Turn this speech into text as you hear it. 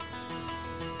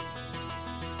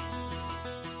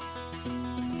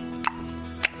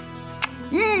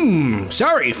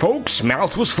Sorry, folks,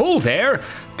 mouth was full there,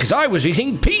 because I was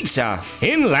eating pizza.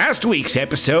 In last week's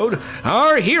episode,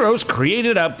 our heroes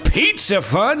created a pizza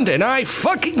fund, and I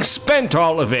fucking spent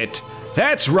all of it.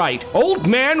 That's right, old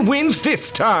man wins this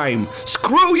time.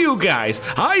 Screw you guys,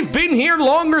 I've been here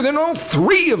longer than all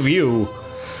three of you.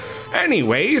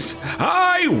 Anyways,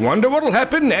 I wonder what'll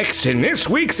happen next in this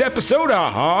week's episode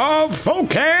of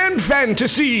Folk and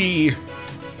Fantasy.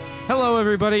 Hello,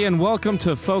 everybody, and welcome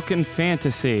to Folk and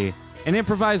Fantasy, an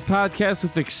improvised podcast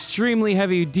with extremely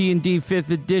heavy D&D 5th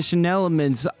edition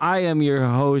elements. I am your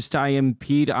host. I am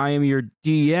Pete. I am your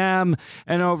DM.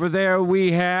 And over there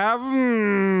we have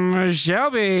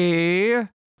Shelby.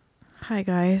 Hi,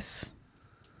 guys.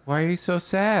 Why are you so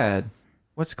sad?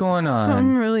 What's going on?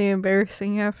 Something really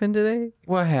embarrassing happened today.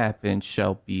 What happened,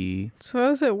 Shelby? So I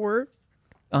was at work.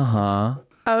 Uh-huh.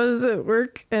 I was at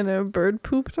work and a bird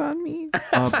pooped on me.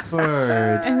 A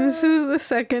bird. And this is the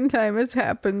second time it's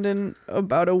happened in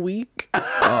about a week.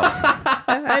 Oh.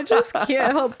 And I just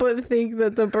can't help but think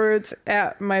that the birds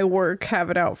at my work have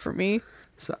it out for me.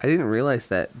 So I didn't realize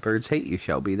that birds hate you,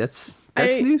 Shelby. That's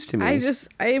news to me. I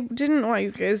didn't want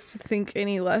you guys to think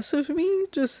any less of me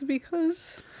just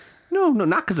because. No,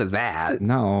 not because of that.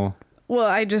 No.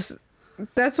 Well,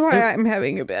 that's why I'm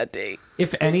having a bad day.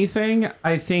 If anything,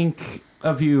 I think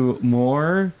of you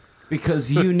more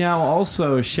because you now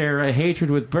also share a hatred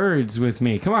with birds with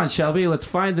me. Come on, Shelby, let's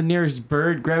find the nearest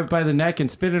bird, grab it by the neck, and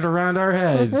spin it around our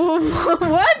heads.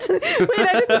 What? Wait,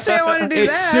 I didn't say I wanted to do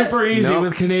It's that. super easy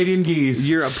with Canadian geese.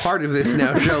 You're a part of this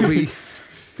now, Shelby.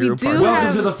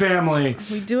 Welcome to the family.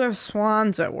 We do have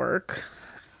swans at work.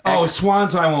 Oh,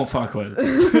 swans I won't fuck with.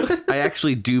 I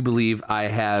actually do believe I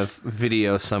have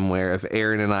video somewhere of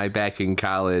Aaron and I back in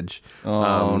college.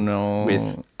 Oh, no.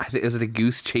 With, is it a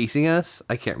goose chasing us?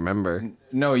 I can't remember.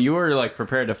 No, you were, like,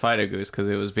 prepared to fight a goose because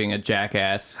it was being a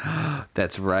jackass.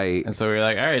 That's right. And so we were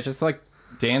like, all right, just, like,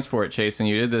 dance for it, Chase. And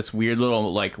you did this weird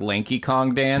little, like, lanky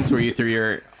Kong dance where you threw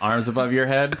your arms above your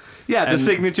head. Yeah, the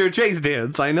signature chase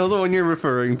dance. I know the one you're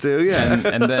referring to, yeah.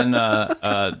 And then,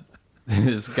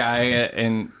 this guy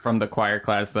from the choir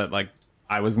class that, like,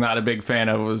 I was not a big fan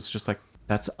of was just like,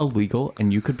 that's illegal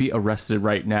and you could be arrested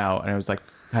right now. And I was like,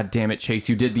 God damn it, Chase,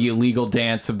 you did the illegal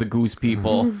dance of the goose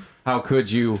people. How could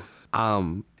you?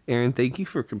 Aaron, thank you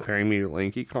for comparing me to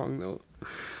Lanky Kong, though.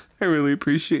 I really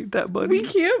appreciate that, buddy. We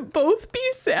can't both be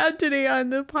sad today on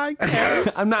the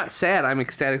podcast. I'm not sad. I'm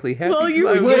ecstatically happy. Well, you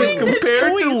I were was doing this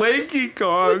compared to voice. Lanky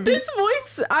Kong. With this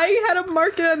voice, I had a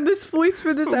market on this voice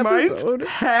for this episode. Mine's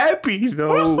happy,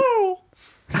 though.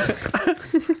 That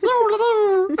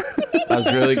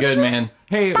was really good, man.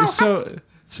 Hey, so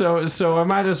I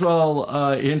might as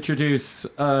well introduce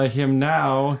him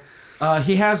now.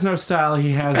 He has no style.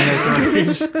 He has no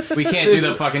grace. We can't do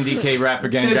the fucking DK rap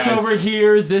again, This guys. over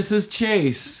here, this is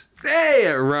Chase. Hey,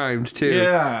 it rhymed, too.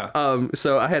 Yeah.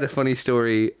 So I had a funny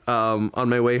story. On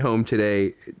my way home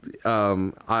today,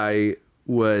 I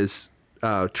was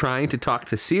trying to talk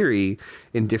to Siri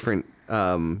in different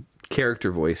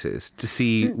character voices to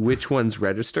see which one's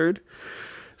registered.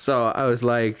 So I was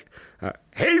like,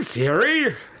 hey,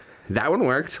 Siri. That one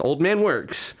worked. Old man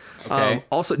works. Okay.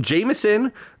 Also,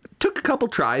 Jameson took a couple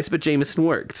tries, but Jameson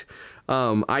worked.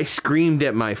 I screamed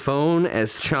at my phone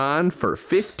as Chan for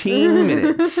 15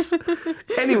 minutes.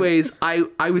 Anyways,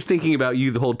 I was thinking about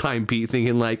you the whole time, Pete,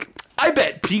 thinking like, I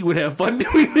bet Pete would have fun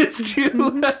doing this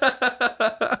too.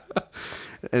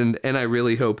 And I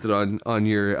really hope that on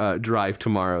your drive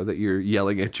tomorrow that you're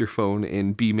yelling at your phone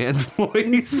in B-Man's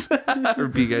voice or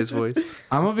B-Guy's voice.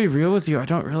 I'm gonna be real with you. I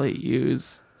don't really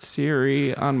use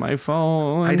Siri on my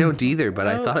phone. I don't either, but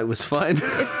I thought it was fun.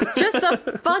 It's just a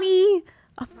funny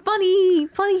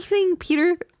thing,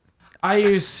 Peter. I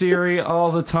use Siri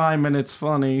all the time, and it's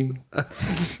funny.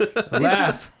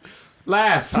 Laugh.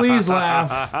 Please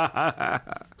laugh.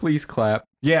 Please clap.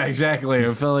 Yeah, exactly.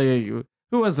 I feel like,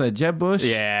 who was that? Jeb Bush?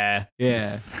 Yeah.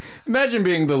 Imagine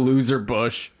being the loser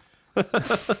Bush.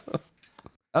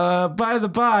 By the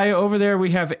by, over there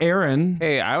we have Aaron.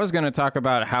 Hey, I was going to talk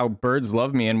about how birds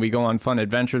love me and we go on fun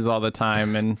adventures all the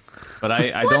time, but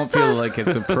I don't feel like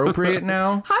it's appropriate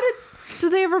now. Do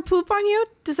they ever poop on you?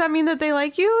 Does that mean that they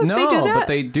like you if No, they do that? but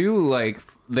they do, like,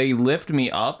 they lift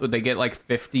me up. They get like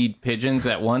 50 pigeons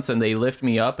at once and they lift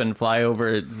me up and fly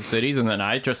over the cities and then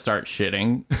I just start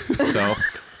shitting. So...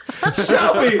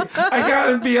 Shelby, I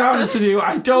gotta be honest with you.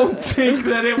 I don't think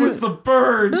that it was the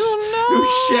birds who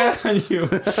shat on you.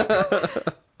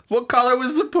 What color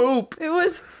was the poop? It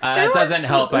was. It doesn't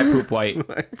help. I poop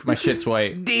white. My shit's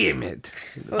white. Damn it.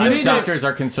 The doctors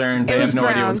are concerned. They have no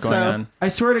idea what's going on. I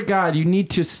swear to God, you need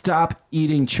to stop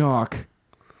eating chalk.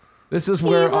 This is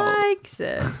where He likes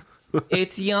it.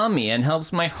 It's yummy and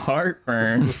helps my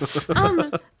heartburn. There's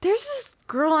this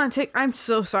girl on TikTok. I'm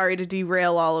so sorry to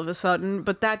derail all of a sudden,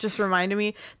 but that just reminded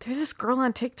me. There's this girl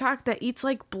on TikTok that eats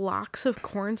like blocks of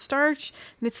cornstarch,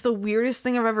 and it's the weirdest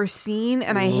thing I've ever seen,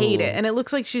 and I hate it. And it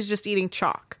looks like she's just eating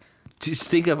chalk. Just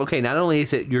think of, okay, not only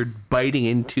is it you're biting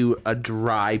into a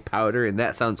dry powder, and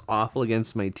that sounds awful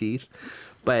against my teeth,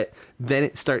 but then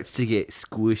it starts to get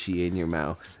squishy in your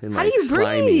mouth. And How do you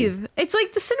breathe? It's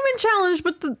like the cinnamon challenge,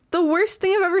 but the worst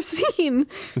thing I've ever seen.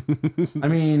 I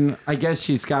mean, I guess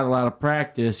she's got a lot of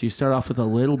practice. You start off with a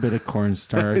little bit of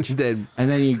cornstarch, and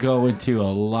then you go into a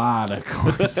lot of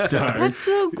cornstarch. That's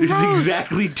so gross. It's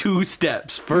exactly 2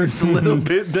 steps. First a little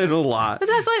bit, then a lot. But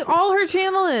that's like all her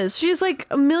channel is. She has like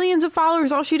millions of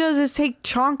followers. All she does is take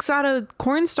chunks out of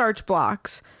cornstarch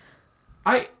blocks.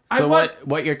 So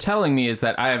what you're telling me is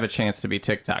that I have a chance to be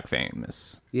TikTok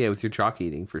famous. Yeah, with your chalk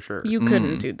eating, for sure. You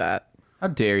couldn't do that. How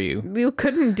dare you? You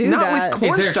couldn't do Not that. with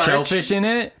corn- Is there Cornstarch. shellfish in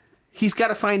it? He's got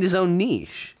to find his own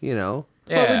niche, you know?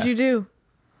 What would you do?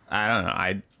 I don't know.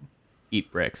 I'd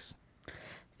eat bricks.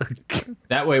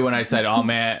 That way, when I said, oh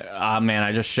man,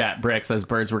 I just shat bricks as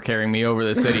birds were carrying me over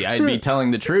the city, I'd be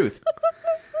telling the truth.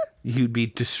 You'd be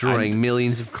destroying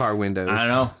millions of car windows. I don't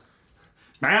know.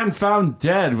 Man found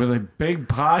dead with a big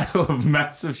pile of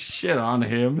massive shit on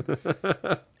him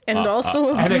And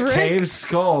also a and a brick? cave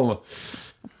skull.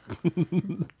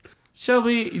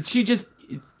 Shelby,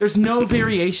 there's no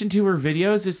variation to her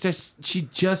videos. It's just, she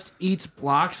just eats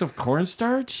blocks of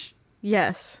cornstarch.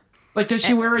 Yes. Like, does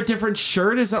she wear a different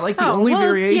shirt? Is that like the only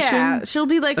variation? Yeah, she'll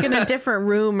be like in a different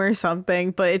room or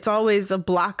something, but it's always a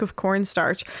block of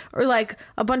cornstarch or like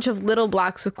a bunch of little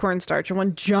blocks of cornstarch or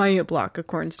one giant block of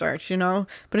cornstarch, you know?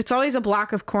 But it's always a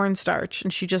block of cornstarch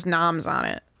and she just noms on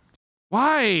it.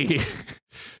 Why?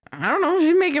 I don't know.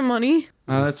 She's making money.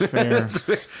 Oh, that's fair.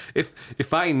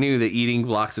 If I knew that eating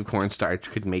blocks of cornstarch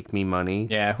could make me money.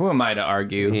 Yeah, who am I to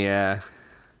argue? Yeah.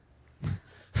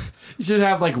 You should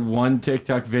have like one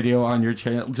TikTok video on your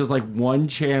channel. Just like one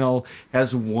channel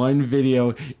has one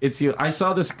video. It's you. I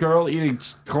saw this girl eating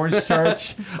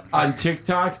cornstarch on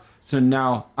TikTok. So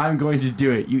now I'm going to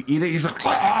do it. You eat it. You're just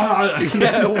like,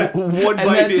 Yeah, one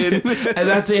bite in. and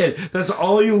that's it. That's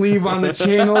all you leave on the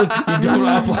channel. You don't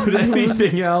upload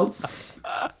anything else.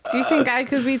 Do you think I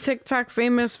could be TikTok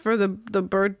famous for the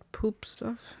bird poop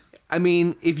stuff? I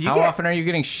mean, if you How often are you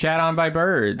getting shat on by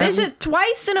birds? Is it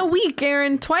twice in a week,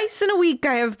 Aaron? Twice in a week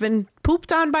I have been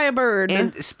pooped on by a bird.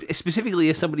 And specifically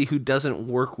as somebody who doesn't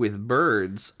work with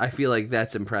birds, I feel like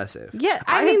that's impressive. Yeah,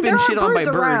 I mean, there are birds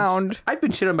around. I've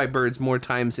been shit on by birds more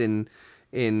times in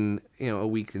a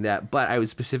week than that, but I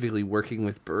was specifically working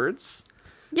with birds.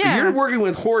 Yeah. You're working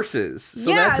with horses, so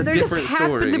that's a there different just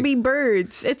story. happen to be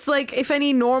birds. It's like if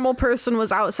any normal person was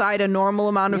outside a normal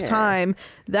amount of time,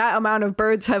 that amount of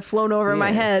birds have flown over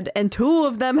my head, and 2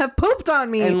 of them have pooped on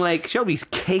me. And like Shelby's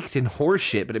caked in horse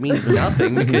shit, but it means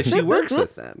nothing because she works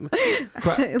with them. I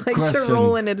like to Question.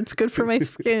 roll in it. It's good for my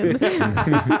skin.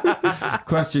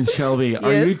 Question, Shelby. Are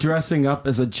Yes? you dressing up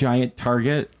as a giant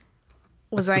target?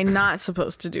 Was I not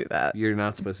supposed to do that? You're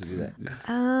not supposed to do that.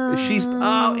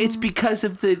 It's because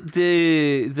of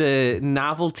the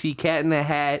novelty Cat in the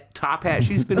Hat top hat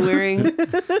she's been wearing.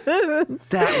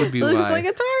 That would be Looks why. like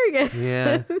a target.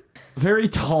 Yeah. Very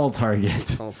tall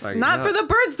target. Not for the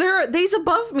birds. They's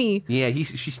above me. Yeah,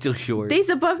 she's still short. They's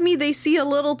above me. They see a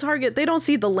little target. They don't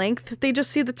see the length. They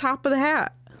just see the top of the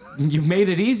hat. You've made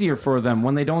it easier for them.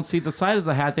 When they don't see the side of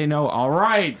the hat, they know, all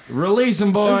right, release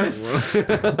them, boys.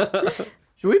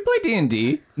 Should we play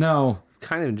D&D? No.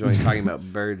 Kind of enjoying talking about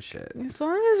bird shit. As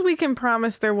long as we can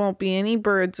promise there won't be any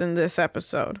birds in this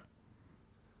episode.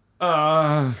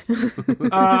 That's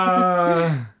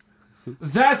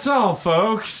all,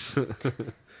 folks.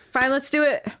 Fine, let's do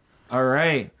it. All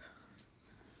right.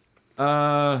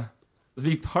 The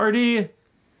party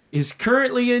is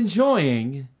currently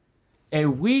enjoying a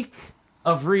week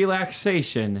of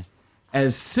relaxation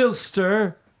as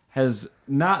Silster has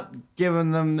not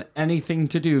given them anything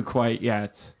to do quite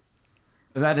yet.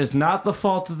 That is not the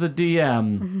fault of the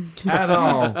DM at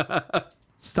all.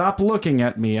 Stop looking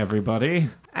at me, everybody.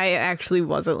 I actually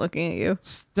wasn't looking at you.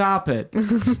 Stop it.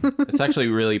 It's actually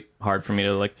really hard for me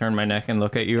to like turn my neck and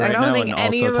look at you right I don't now. think and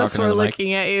any also of us talking were to the mic.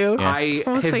 looking at you. Yeah. I It's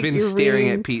almost have like been you're staring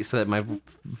reading. at Pete so that my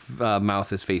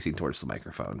mouth is facing towards the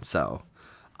microphone. So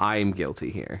I am guilty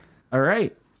here. All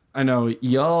right. I know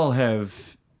y'all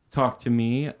have talked to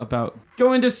me about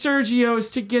going to Sergio's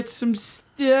to get some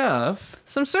stuff.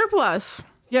 Some surplus.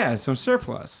 Yeah, some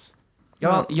surplus.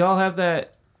 Y'all have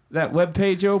that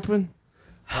webpage open?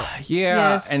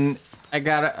 Yeah, Yes. and I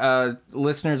got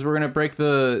listeners. We're gonna break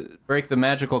the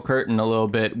magical curtain a little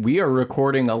bit. We are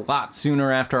recording a lot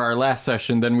sooner after our last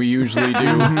session than we usually do,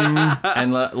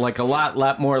 and like a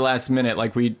lot more last minute.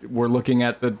 Like we were looking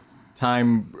at the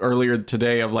time earlier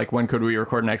today of like when could we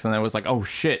record next, and I was like, oh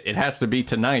shit, it has to be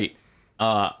tonight.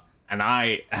 And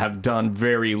I have done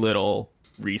very little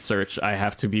research. I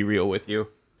have to be real with you.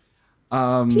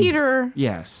 Peter,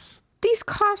 Yes. these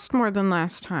cost more than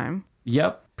last time.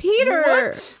 Yep. Peter,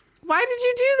 What? why did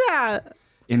you do that?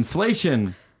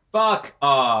 Inflation. Fuck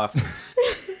off.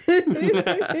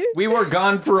 We were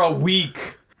gone for a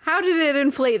week. How did it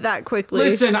inflate that quickly?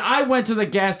 Listen, I went to the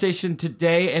gas station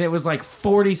today and it was like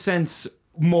 40 cents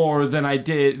more than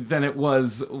it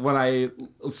was when I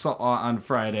saw on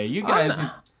Friday. You guys,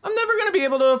 I'm never gonna be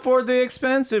able to afford the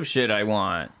expensive shit I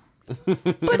want.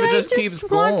 but I just keeps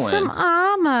just want going. some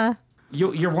armor.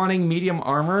 you're wanting medium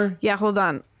armor? Yeah, hold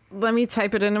on. Let me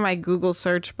type it into my Google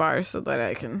search bar so that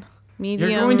I can.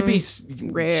 Medium. You're going to be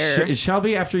rare.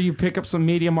 Shelby, after you pick up some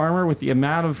medium armor with the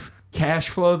amount of cash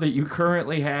flow that you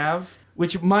currently have,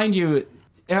 which, mind you,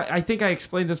 I think I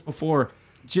explained this before.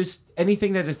 Just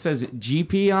anything that it says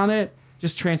GP on it,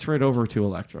 just transfer it over to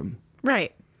Electrum.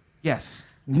 Right. Yes.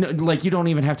 No, like you don't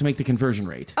even have to make the conversion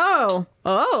rate. Oh.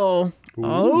 Oh. Ooh.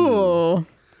 Oh.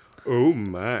 Oh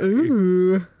my.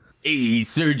 Hey,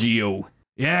 Sergio.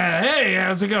 Yeah. Hey,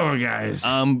 how's it going, guys?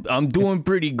 I'm doing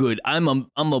pretty good. I'm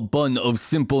a bun of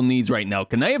simple needs right now.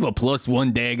 Can I have a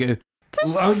 +1 dagger?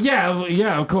 Oh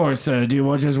yeah, of course. Do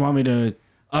you just want me to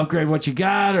upgrade what you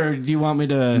got, or do you want me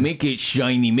to Make it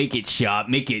shiny, make it sharp,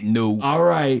 make it new. All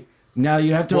right. Now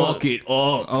you have to Fuck it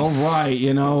up. All right,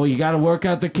 you got to work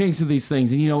out the kinks of these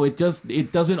things, and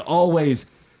it doesn't always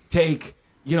take.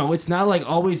 It's not like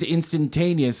always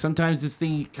instantaneous. Sometimes this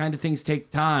kind of things take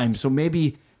time. So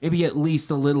maybe at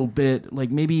least a little bit,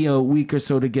 like maybe a week or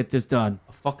so to get this done.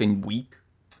 A fucking week.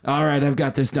 All right, I've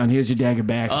got this done. Here's your dagger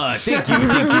back. Thank you.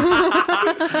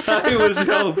 I was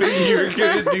hoping you were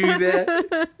gonna do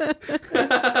that.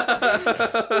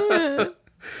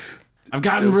 I've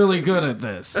gotten really good at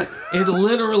this. It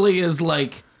literally is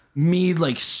like me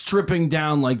like stripping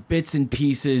down like bits and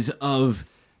pieces of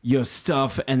your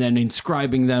stuff and then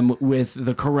inscribing them with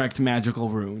the correct magical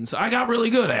runes. I got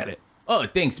really good at it. Oh,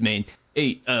 thanks, man.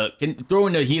 Hey, throw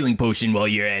in a healing potion while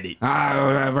you're at it.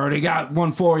 I've already got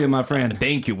one for you, my friend.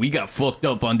 Thank you. We got fucked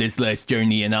up on this last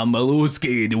journey, and I'm a little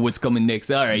scared of what's coming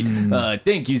next. All right.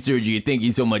 Thank you, Sergio. Thank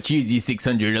you so much. Here's your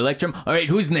 600 Electrum. All right,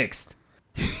 who's next?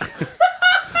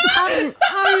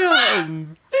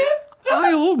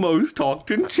 I almost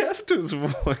talked in Chester's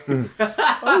voice.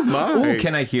 Oh my. Ooh,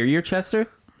 can I hear your Chester?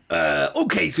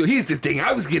 Okay, so here's the thing.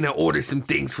 I was gonna order some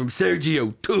things from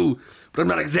Sergio too, but I'm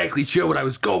not exactly sure what I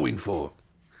was going for.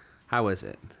 How is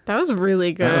it? That was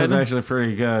really good. That was actually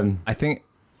pretty good. I think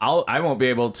I won't be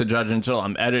able to judge until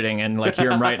I'm editing and like hear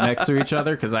them right next to each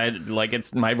other because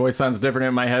it's my voice sounds different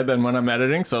in my head than when I'm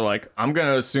editing. So like I'm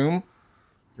gonna assume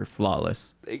you're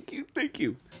flawless. Thank you.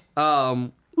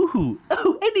 Ooh,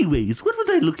 oh, anyways, what was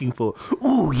I looking for?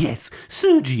 Oh, yes,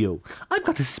 Sergio, I've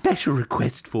got a special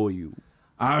request for you.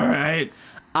 All right.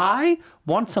 I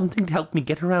want something to help me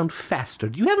get around faster.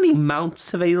 Do you have any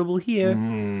mounts available here?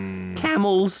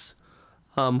 Camels,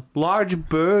 large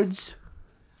birds,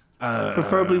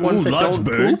 preferably ones that large don't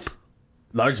birds. poop.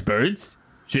 Large birds.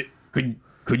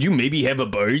 Could you maybe have a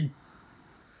bird?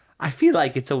 I feel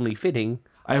like it's only fitting.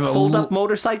 I have a Fold-up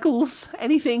motorcycles,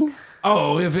 anything?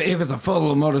 Oh, if it's a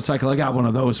full motorcycle, I got one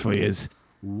of those for you.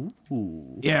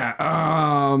 Ooh. Yeah.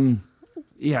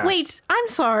 Yeah. Wait, I'm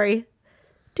sorry.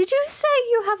 Did you say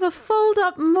you have a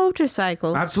fold-up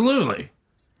motorcycle? Absolutely.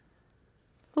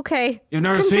 Okay. You've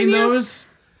never seen Continue. those?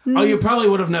 Oh, you probably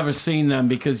would have never seen them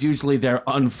because usually they're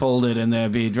unfolded and they'll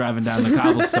be driving down the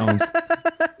cobblestones.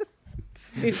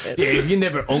 Stupid. Yeah, if you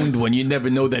never owned one, you never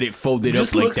know that it folded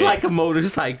Just up like looks that. like a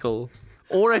motorcycle.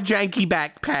 Or a janky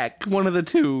backpack, one of the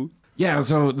two. Yeah,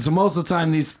 so most of the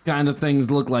time these kind of things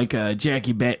look like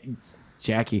janky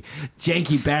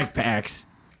backpacks.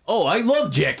 Oh, I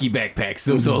love Jackie backpacks.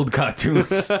 Those old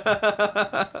cartoons.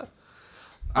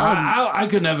 I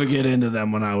could never get into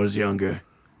them when I was younger.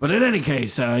 But in any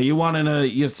case, you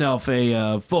wanted yourself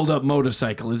a fold-up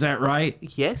motorcycle, is that right?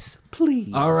 Yes,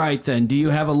 please. All right, then. Do you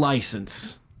have a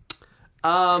license?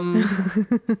 To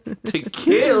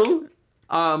kill.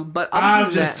 But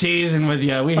I'm just teasing with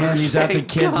you. We hand these out to Thank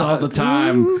kids all the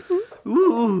time.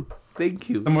 Ooh, thank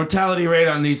you. The mortality rate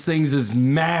on these things is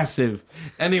massive.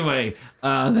 Anyway,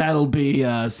 that'll be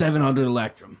 700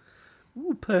 Electrum.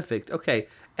 Ooh, perfect. Okay.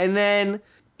 And then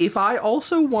if I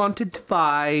also wanted to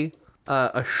buy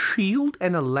a shield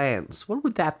and a lance, what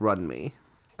would that run me?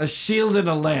 A shield and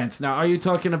a lance. Now, are you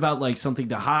talking about like something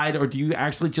to hide, or do you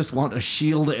actually just want a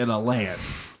shield and a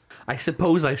lance? I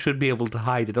suppose I should be able to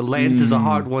hide it. A lance is a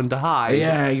hard one to hide.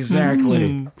 Yeah,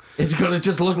 exactly. It's gonna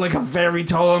just look like a very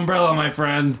tall umbrella, my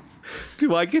friend.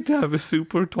 Do I get to have a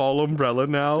super tall umbrella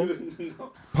now?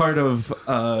 Part of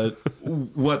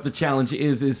what the challenge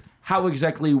is how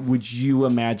exactly would you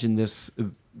imagine this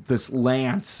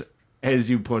lance, as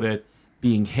you put it,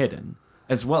 being hidden,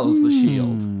 as well as the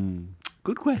shield?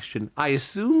 Good question. I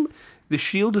assume the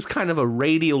shield is kind of a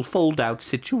radial fold-out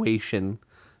situation,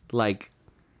 like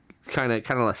kind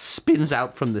of spins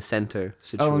out from the center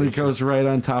situation. Oh, and it goes right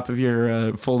on top of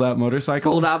your fold-out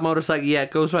motorcycle? Fold-out motorcycle, yeah,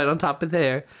 it goes right on top of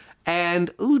there.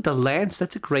 And, the lance,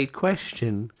 that's a great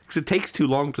question. Because it takes too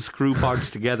long to screw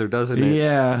parts together, doesn't it?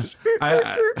 Yeah.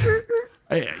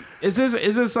 Is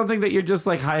this something that you're just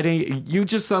like hiding? You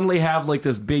just suddenly have like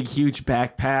this big, huge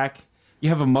backpack. You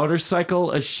have a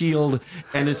motorcycle, a shield,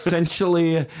 and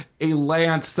essentially a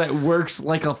lance that works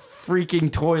like a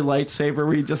freaking toy lightsaber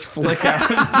where you just flick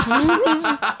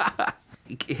out.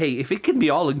 Hey, if it can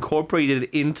be all incorporated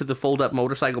into the fold-up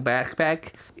motorcycle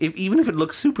backpack, even if it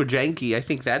looks super janky, I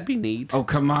think that'd be neat. Oh,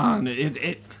 come on.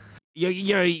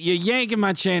 You're yanking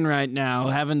my chain right now,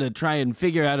 having to try and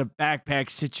figure out a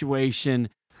backpack situation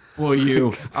for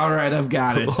you. All right, I've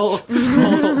got it.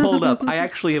 Hold up. I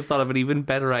actually have thought of an even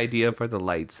better idea for the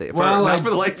lightsaber. Well, not for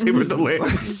the lightsaber, the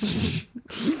lance.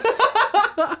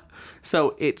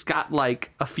 So it's got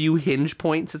like a few hinge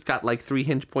points. It's got like 3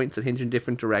 hinge points that hinge in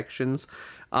different directions.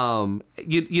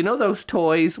 You know those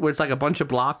toys where it's like a bunch of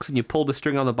blocks and you pull the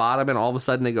string on the bottom and all of a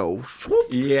sudden they go whoop?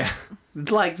 Yeah.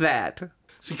 It's like that.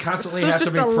 So you constantly So it's have to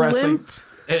just be a pressing. limp?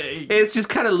 It's just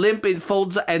kind of limp. It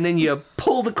folds and then you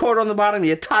pull the cord on the bottom,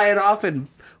 you tie it off and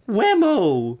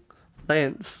whammo,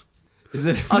 lance. Is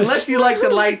it Unless you like the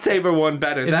lightsaber one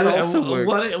better. That also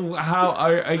works.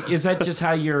 Is that just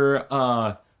how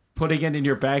you're putting it in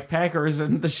your backpack, or is it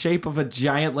in the shape of a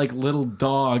giant like little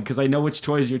dog? Because I know which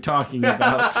toys you're talking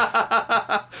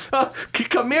about.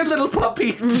 Come here, little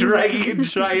puppy, dragging a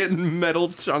giant metal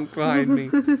chunk behind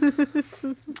me.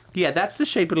 Yeah, that's the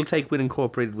shape it'll take when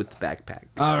incorporated with the backpack.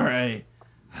 All right.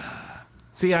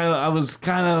 See, I was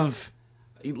kind of...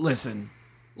 Listen,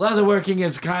 leatherworking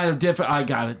is kind of different. I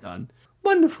got it done.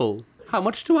 Wonderful. How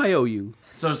much do I owe you?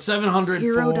 So $700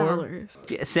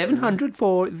 $0. Yeah, 700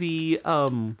 for the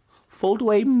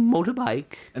fold-away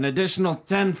motorbike. an additional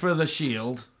 10 for the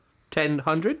shield.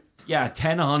 1,000? Yeah,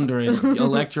 1,000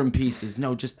 electrum pieces.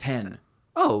 No, just 10.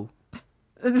 Oh.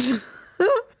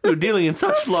 You're dealing in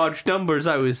such large numbers,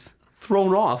 I was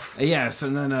thrown off. Yes,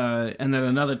 and then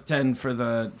another 10 for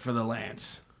the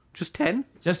lance. Just 10?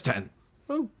 Just 10.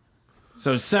 Oh.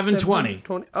 So 720.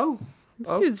 20. Oh.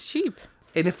 This dude's cheap.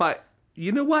 And if I...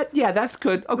 You know what? Yeah, that's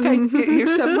good. Okay,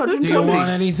 here's 720. Do you want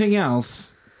anything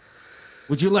else?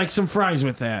 Would you like some fries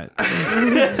with that?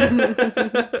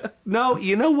 No,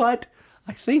 you know what?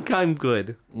 I think I'm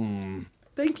good.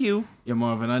 Thank you. You're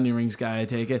more of an onion rings guy, I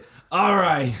take it. All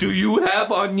right. Do you have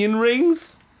onion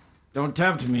rings? Don't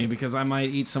tempt me, because I might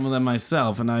eat some of them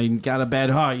myself, and I got a bad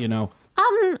heart, you know.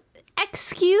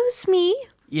 Excuse me.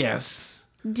 Yes.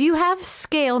 Do you have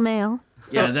scale mail?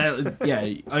 Yeah,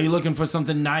 Are you looking for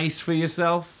something nice for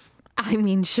yourself? I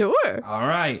mean, sure. All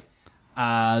right.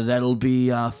 That'll be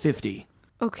 50.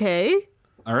 Okay.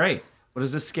 All right. What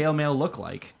does this scale mail look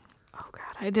like? Oh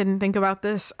God, I didn't think about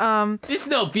this. This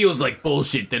now feels like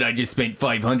bullshit that I just spent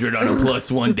 500 on a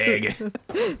 +1 dag.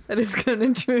 That is kind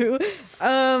of true.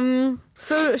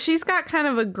 So she's got kind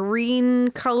of a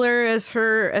green color as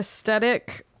her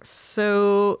aesthetic.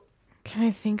 So can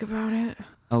I think about it?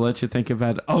 I'll let you think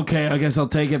about it. Okay, I guess I'll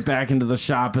take it back into the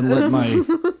shop and let my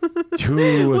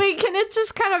two... Wait, can it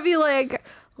just kind of be like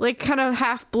kind of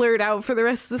half blurred out for the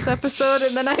rest of this episode,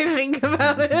 and then I think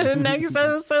about it in the next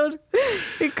episode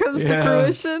it comes to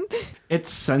fruition?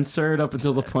 It's censored up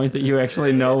until the point that you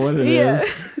actually know what it is.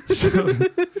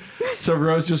 So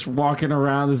Rose just walking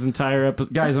around this entire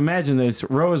episode. Guys, imagine this.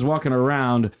 Rose walking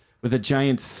around with a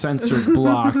giant censored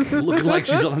block. Looking like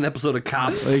she's on an episode of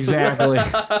Cops. Exactly.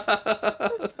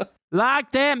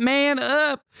 Lock that man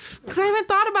up. Because I haven't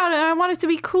thought about it, and I want it to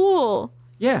be cool.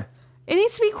 Yeah. It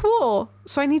needs to be cool,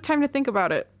 so I need time to think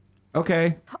about it.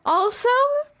 Okay. Also,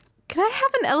 can I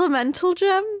have an elemental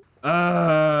gem?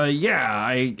 Yeah.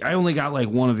 I only got like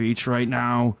one of each right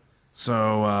now. So,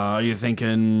 are you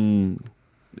thinking...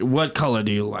 What color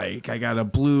do you like? I got a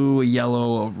blue, a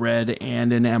yellow, a red,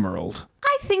 and an emerald.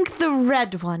 I think the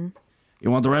red one.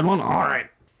 You want the red one? All right.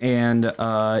 And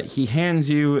he hands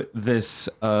you this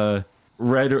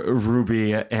red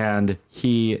ruby, and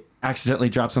he accidentally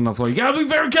drops on the floor. You gotta be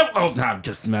very careful. Oh, I'm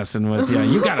just messing with you.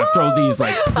 You gotta throw these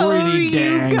like pretty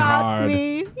dang you got hard.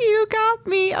 me. You got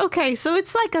me. Okay, so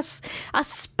it's like a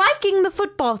spiking the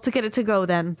football to get it to go.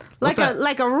 Then, like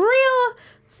a real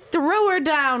thrower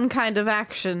down kind of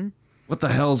action. What the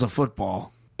hell's a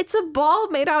football? It's a ball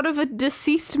made out of a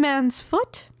deceased man's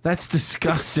foot. That's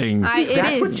disgusting. Is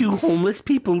that what you homeless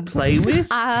people play with?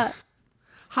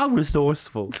 How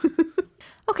resourceful.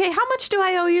 Okay, how much do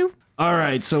I owe you? All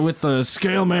right, so with the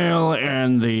scale mail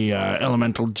and the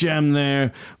elemental gem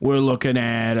there, we're looking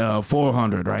at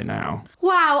 400 right now.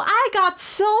 Wow, I got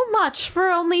so much for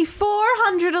only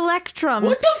 400 electrum.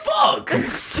 What the fuck?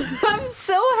 I'm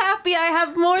so happy I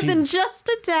have more than just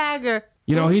a dagger.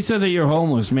 You know, he said that you're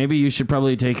homeless. Maybe you should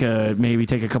probably take a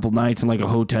couple nights in like a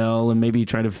hotel and maybe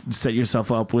try to set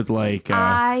yourself up with like.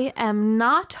 I am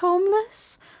not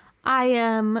homeless. I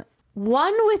am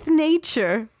one with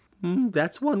nature.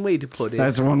 That's one way to put it.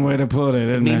 That's one way to put it,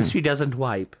 isn't means it? she doesn't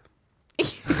wipe.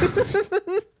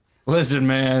 Listen,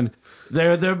 man.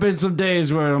 There have been some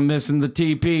days where I'm missing the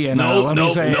TP, and No, let me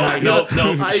say,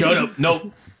 shut up.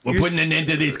 No. We're putting an end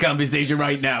to this conversation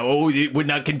right now. Oh, we're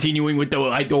not continuing with the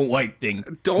I don't wipe thing.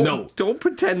 Don't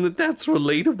pretend that that's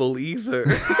relatable either.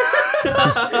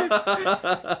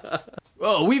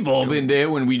 Oh, we've all been there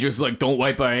when we just like don't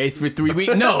wipe our ass for 3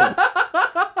 weeks. No.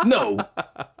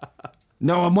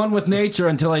 No, I'm one with nature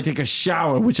until I take a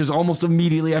shower, which is almost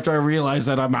immediately after I realize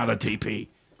that I'm out of TP.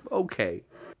 Okay,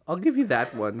 I'll give you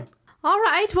that one. All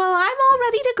right, well, I'm all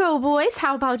ready to go, boys.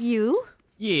 How about you?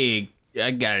 Yeah, I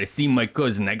gotta see my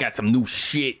cousin. I got some new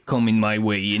shit coming my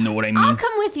way. You know what I mean? I'll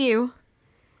come with you.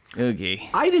 Okay.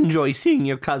 I'd enjoy seeing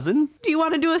your cousin. Do you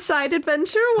want to do a side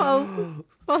adventure while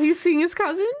he's seeing his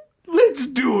cousin? Let's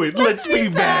do it. Let's be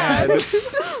bad.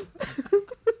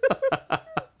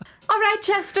 All right,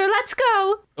 Chester, let's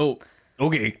go. Oh,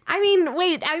 okay.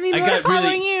 We're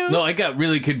following you. No, I got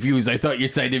really confused. I thought your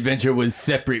side adventure was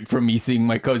separate from me seeing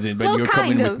my cousin, but Well, you're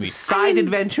coming kind with of. me. Side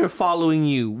adventure following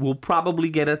you. We'll probably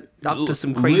get up to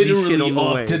some crazy Literally shit on the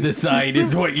off way. to the side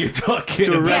is what you're talking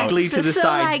Directly about. to the so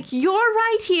side. like, you're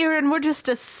right here, and we're just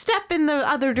a step in the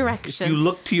other direction. You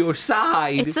look to your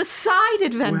side. It's a side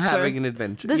adventure. We're having an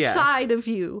adventure. The yeah. side of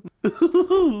you.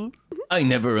 I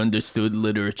never understood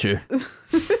literature.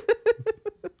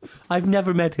 I've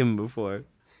never met him before.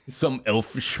 Some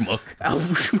elf schmuck. Elf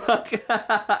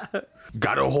schmuck.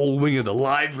 Got a whole wing of the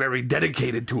library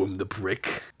dedicated to him, the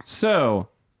prick. So,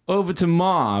 over to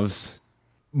Marv's.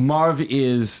 Marv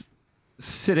is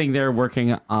sitting there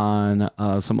working on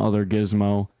some other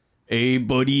gizmo. Hey,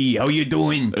 buddy, how you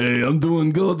doing? Hey, I'm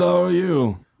doing good. How are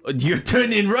you? You're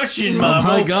turning Russian, Oh Mom.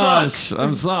 my fuck. gosh,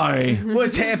 I'm sorry.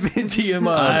 What's happened to you,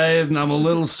 Mom? I'm a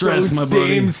little stressed, Those my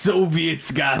buddy. damn Soviets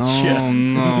got Oh you.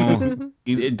 no.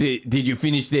 Did you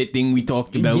finish that thing we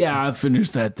talked about? Yeah, I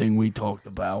finished that thing we talked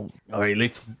about. All right,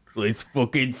 let's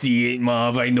fucking see it,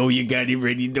 Marv. I know you got it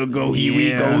ready to go. Here we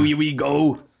Yeah. go. Here we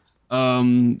go.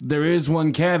 There is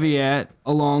one caveat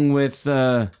along with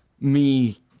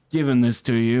me giving this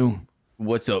to you.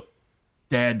 What's up?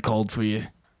 Dad called for you.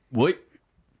 What?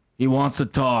 He wants to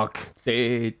talk.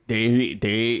 Dad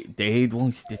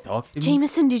wants to talk to me.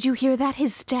 Jameson, did you hear that?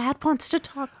 His dad wants to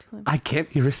talk to him. I can't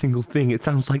hear a single thing. It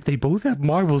sounds like they both have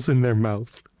marbles in their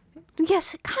mouth.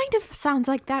 Yes, it kind of sounds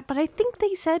like that, but I think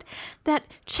they said that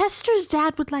Chester's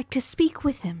dad would like to speak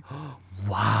with him.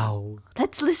 Wow.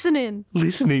 Let's listen in.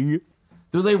 Listening.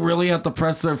 Do they really have to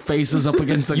press their faces up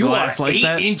against the You glass are like 8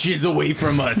 that? inches away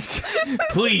from us.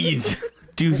 Please.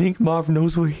 Do you think Marv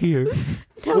knows we're here?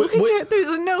 No,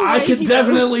 there's no way. I can he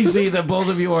definitely see that both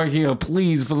of you are here.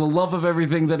 Please, for the love of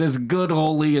everything that is good,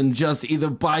 holy, and just either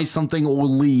buy something or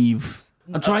leave.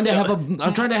 I'm trying to have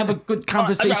a good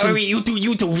conversation. You two,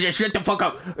 just shut the fuck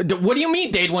up. What do you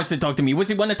mean Dad wants to talk to me? What's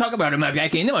he want to talk about? Am I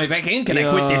back in? Am I back in? Can I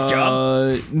quit this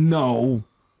job? No,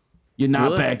 you're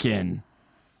not What? back in.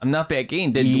 I'm not back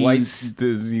in. Then why He's-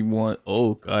 does he want...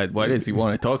 Oh, God. Why does he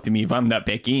want to talk to me if I'm not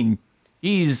back in?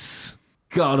 He's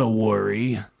gotta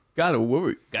worry. Gotta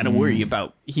worry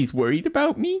about... He's worried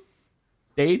about me?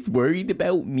 Dad's worried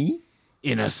about me?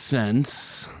 In a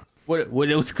sense. What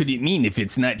else could it mean if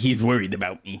it's not he's worried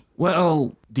about me?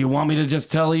 Well, do you want me to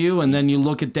just tell you, and then you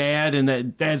look at Dad, and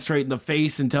that Dad straight in the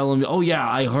face and tell him, "Oh yeah,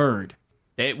 I heard."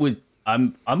 That was...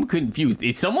 I'm confused.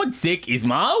 Is someone sick? Is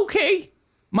Ma okay?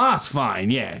 Ma's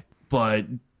fine, yeah, but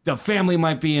the family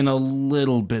might be in a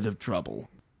little bit of trouble.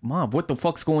 Ma, what the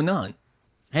fuck's going on?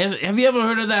 Have you ever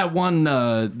heard of that one,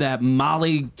 that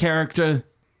Molly character,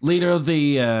 leader of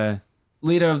the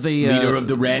Leader of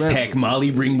the Rat Pack,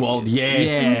 Molly Ringwald.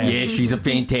 Yeah. Yeah, she's a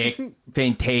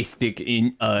fantastic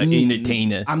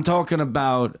entertainer. I'm talking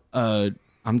about,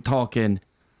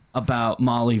 about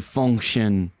Molly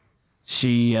Function.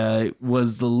 She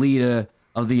was the leader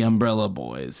of the Umbrella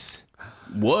Boys.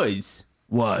 Was.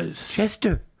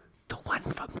 Chester, the one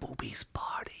from Booby's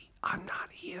party. I'm not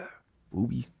here.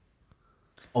 Boobies.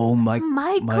 Oh,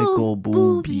 Michael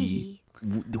Booby.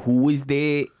 Who was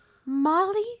there?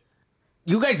 Molly?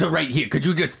 You guys are right here. Could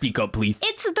you just speak up, please?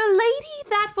 It's the lady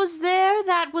that was there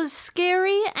that was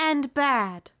scary and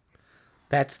bad.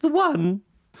 That's the one.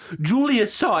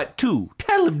 Julius saw it too.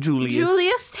 Tell him, Julius.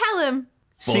 Julius, tell him.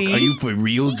 Fuck, See? are you for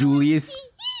real, Julius?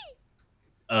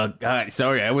 God,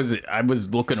 sorry. I was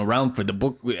looking around for the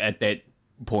book at that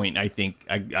point. I think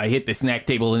I hit the snack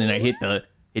table and then I hit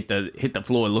the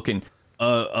floor looking.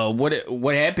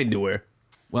 What happened to her?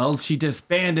 Well, she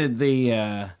disbanded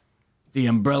the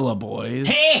Umbrella Boys.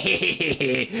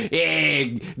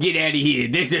 Hey, get out of here.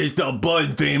 This is the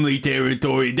Bud family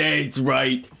territory. That's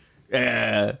right.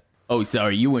 Oh,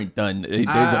 sorry, you weren't done. There's a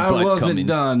I Bud wasn't coming.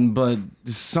 done, but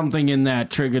something in that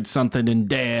triggered something in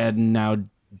Dad, and now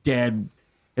Dad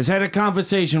has had a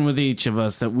conversation with each of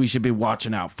us that we should be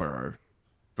watching out for her.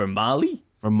 For Molly?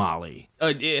 For Molly.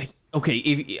 Okay,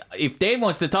 if Dad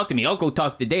wants to talk to me, I'll go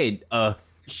talk to Dad.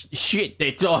 Shit,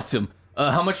 that's awesome.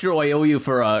 How much do I owe you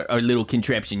for our little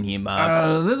contraption here,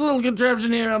 Mom? This little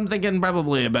contraption here, I'm thinking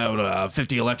probably about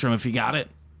 50 Electrum if you got it.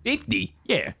 50?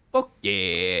 Yeah. Fuck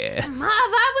yeah. Mav,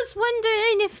 I was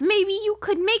wondering if maybe you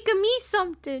could make me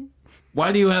something.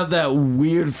 Why do you have that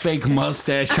weird fake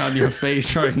mustache on your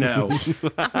face right now?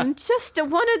 I'm just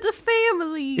one of the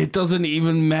family. It doesn't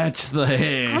even match the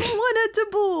hair. I'm one of the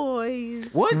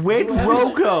boys. What? Where'd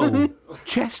Ro go?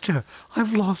 Chester,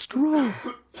 I've lost Ro.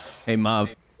 Hey,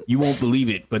 Mav, you won't believe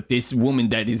it, but this woman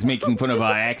that is making fun of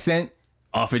our accent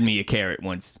offered me a carrot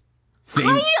once. Same.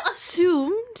 I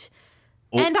assumed,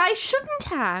 and I shouldn't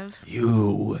have.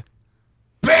 You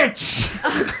bitch!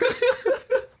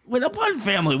 We're the Bud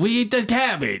family. We eat the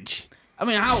cabbage. I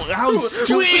mean, how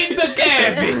stupid? We eat the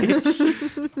cabbage!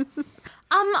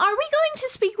 Are we going to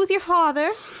speak with your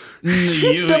father?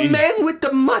 You- The man with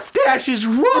the mustache is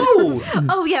Ro.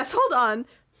 Oh, yes, hold on.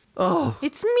 Oh,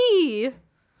 It's me.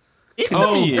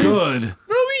 Oh, good.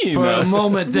 What do you mean? For a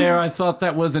moment there, I thought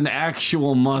that was an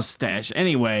actual mustache.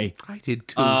 Anyway, I did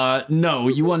too. no,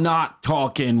 you are not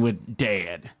talking with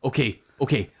Dad. Okay.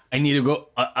 I need to go.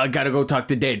 I gotta go talk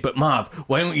to Dad. But Mav,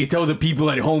 why don't you tell the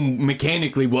people at home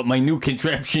mechanically what my new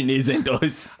contraption is and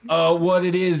does? What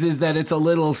it is that it's a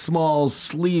little small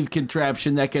sleeve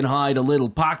contraption that can hide a little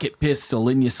pocket pistol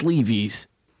in your sleeveys.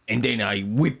 And then I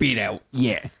whip it out.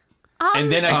 Yeah.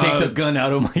 And then I take the gun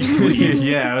out of my sleeve.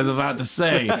 Yeah, I was about to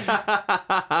say.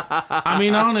 I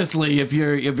mean, honestly, if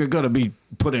you're gonna be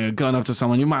putting a gun up to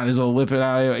someone, you might as well whip it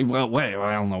out. Well, wait,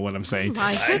 I don't know what I'm saying.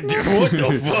 My goodness. What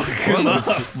the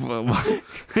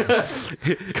fuck?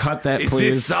 Cut that, Is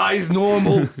please. this size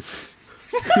normal?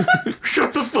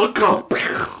 Shut the fuck up.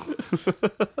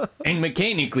 And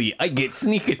mechanically, I get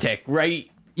sneak attack, right?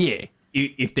 Yeah.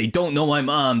 If they don't know I'm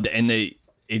armed and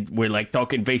we're like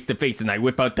talking face to face and I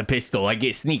whip out the pistol, I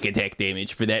get sneak attack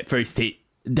damage for that first hit.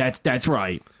 That's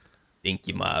right. Thank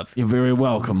you, Mav. You're very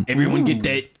welcome. Everyone get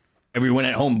that? Everyone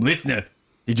at home, listener,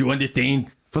 did you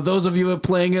understand? For those of you who are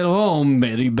playing at home,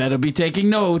 you better be taking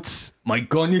notes. My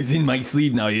gun is in my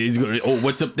sleeve now. He's gonna,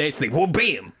 what's up that sleeve? Oh,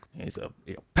 bam! It's a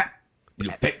pat,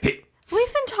 little pet pit.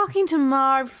 We've been talking to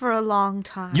Marv for a long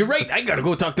time. You're right. I gotta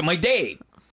go talk to my dad.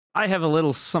 I have a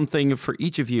little something for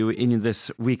each of you in this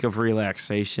week of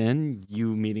relaxation.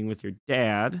 You meeting with your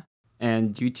dad,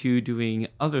 and you two doing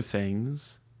other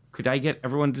things. Could I get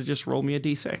everyone to just roll me a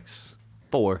d6?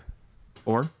 4.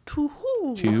 Or To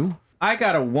who? 2? I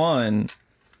got a 1.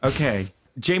 Okay.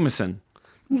 Jameson,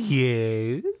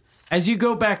 Yes. as you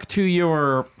go back to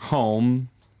your home,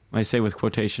 I say with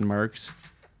quotation marks,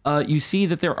 you see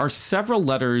that there are several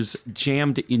letters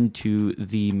jammed into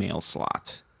the mail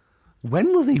slot.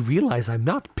 When will they realize I'm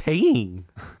not paying?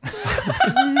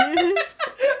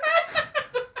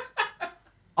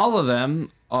 All of them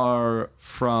are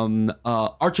from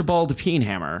Archibald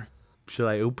Peenhammer. Should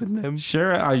I open them?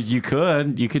 Sure, you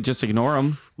could. You could just ignore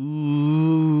them.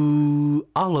 Ooh,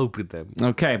 I'll open them.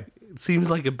 Okay. Seems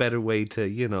like a better way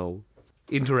to,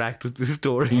 interact with the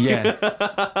story. Yeah.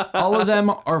 All of them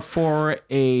are for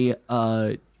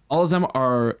all of them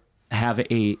have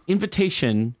a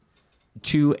invitation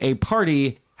to a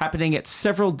party happening at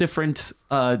several different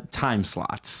time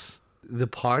slots. The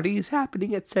party is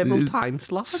happening at several time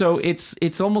slots. So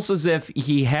it's almost as if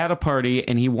he had a party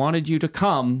and he wanted you to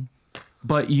come,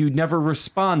 but you never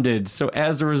responded. So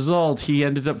as a result, he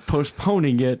ended up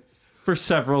postponing it for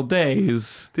several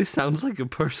days. This sounds like a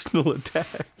personal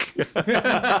attack.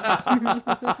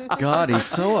 God, he's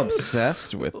so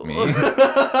obsessed with me.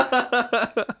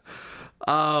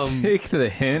 Take the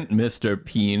hint, Mr.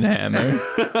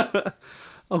 Peenhammer.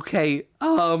 Okay,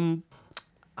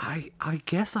 I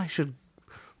guess I should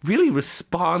really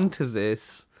respond to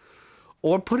this,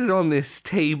 or put it on this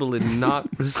table and not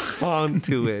respond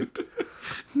to it.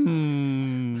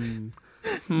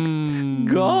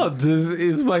 God,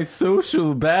 is my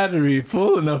social battery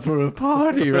full enough for a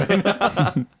party right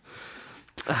now?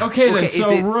 Okay, then, is so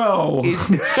it- row.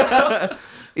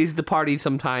 Is the party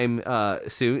sometime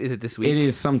soon? Is it this week? It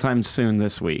is sometime soon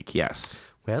this week, yes.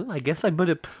 Well, I guess I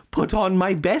better put on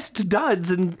my best duds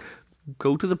and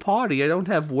go to the party. I don't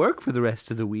have work for the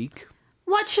rest of the week.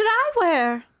 What should I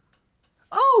wear?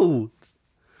 Oh,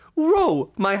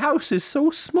 Ro, my house is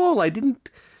so small. I didn't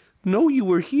know you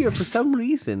were here for some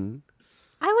reason.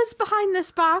 I was behind this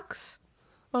box.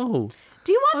 Oh,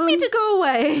 Do you want me to go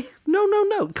away? no.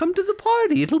 Come to the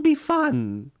party. It'll be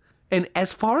fun. And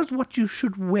as far as what you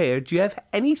should wear, do you have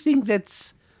anything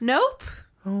that's... Nope.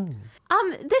 Oh.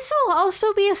 This will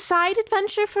also be a side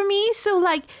adventure for me, so,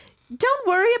 like, don't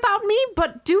worry about me,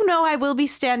 but do know I will be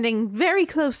standing very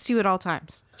close to you at all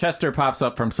times. Chester pops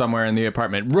up from somewhere in the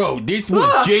apartment. Bro, this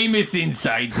was Jameson's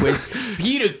side quest.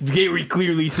 Peter very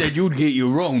clearly said you'd get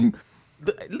your own.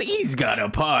 He's got a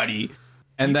party.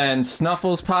 And then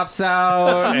Snuffles pops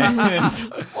out, and You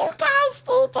guys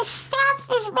need to stop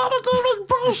this metagaming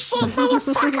bullshit,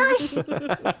 motherfuckers!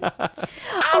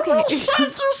 I will shake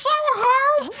you so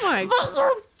hard my- that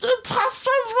your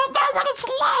intestines will know what it's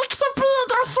like to be in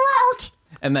your throat!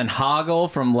 and then Hoggle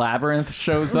from Labyrinth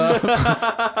shows up.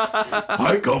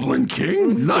 Hi, Goblin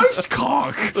King. Nice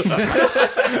cock.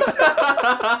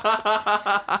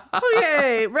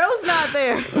 Okay, Ro's not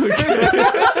there.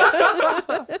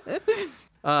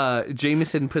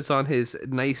 Jameson puts on his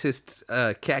nicest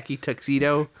khaki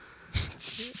tuxedo.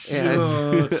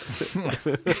 And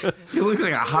You look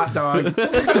like a hot dog.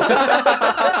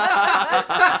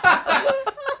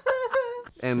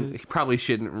 and he probably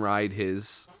shouldn't ride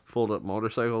his fold-up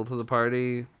motorcycle to the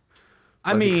party.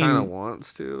 I But he kind of mean,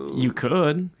 wants to. you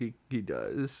could. He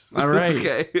does. All right.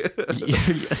 Okay.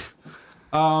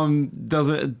 Does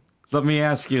it? Let me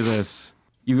ask you this: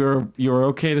 you're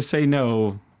okay to say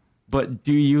no, but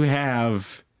do you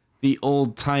have the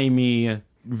old timey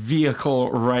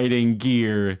vehicle riding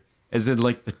gear? As in,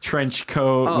 like the trench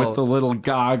coat with the little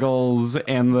goggles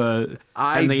and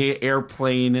the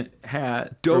airplane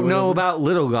hat. Don't or know whatever? about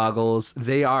little goggles.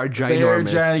 They are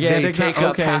ginormous. gigantic. They take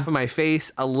up Okay. half of my face.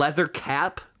 A leather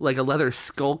cap, like a leather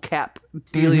skull cap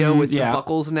dealio with yeah. the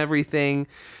buckles and everything.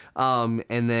 And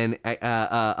then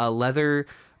a leather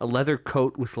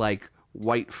coat with like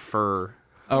white fur.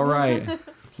 All right.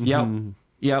 Yep.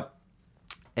 Yep.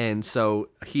 And so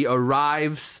he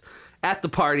arrives at the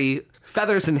party,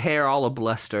 feathers and hair all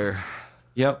abluster.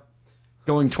 Yep.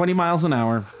 Going 20 miles an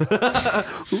hour.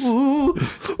 Ooh,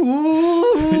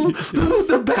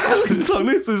 the balance on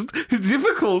this is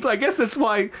difficult. I guess that's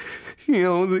why,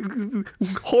 the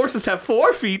horses have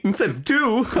 4 feet instead of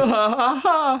 2.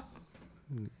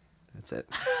 That's it.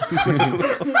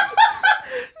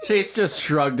 Chase just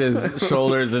shrugged his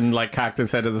shoulders and like cocked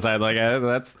his head to the side, like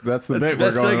that's the bit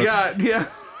we're Best going I with. got. Yeah.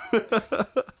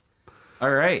 All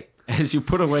right. As you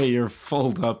put away your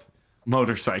fold up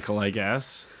motorcycle, I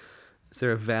guess, Is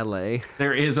there a valet?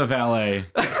 there is a valet.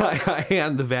 I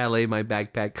hand the valet my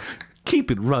backpack.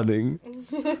 Keep it running.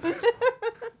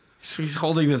 So he's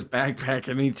holding this backpack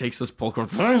and he takes this pull cord.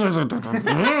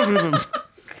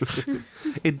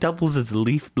 It doubles as a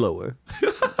leaf blower.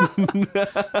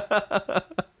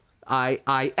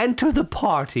 I enter the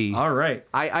party. All right.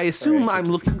 I assume I'm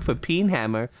looking for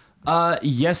Peenhammer.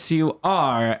 Yes, you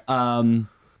are.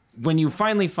 When you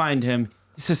finally find him,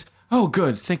 he says, "Oh,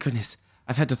 good, thank goodness.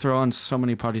 I've had to throw on so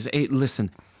many parties. Hey,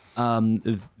 listen,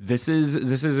 this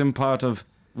is in part of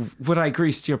what I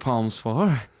greased your palms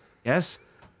for. Yes,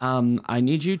 I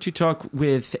need you to talk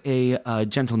with a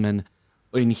gentleman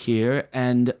in here,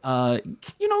 and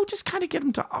just kind of get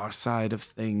him to our side of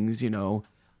things. He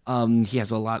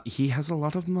has a lot. He has a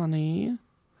lot of money."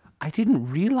 I didn't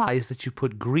realize that you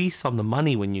put grease on the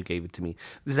money when you gave it to me.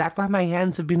 Is that why my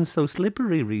hands have been so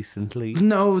slippery recently?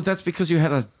 No, that's because you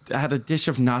had a dish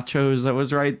of nachos that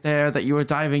was right there that you were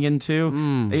diving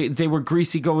into. They were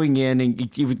greasy going in,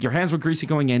 and your hands were greasy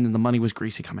going in, and the money was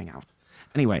greasy coming out.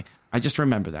 Anyway, I just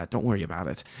remember that. Don't worry about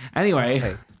it. Anyway,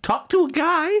 Hey, talk to a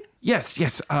guy. yes.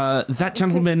 That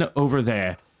gentleman over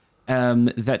there,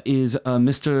 that is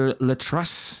Mr.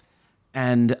 Latrusse,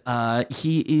 and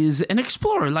he is an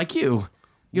explorer like you.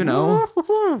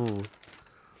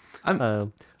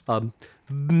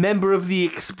 Member of the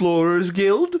Explorers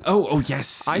Guild? Oh,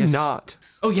 yes. I'm yes. not.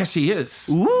 Oh, yes, he is.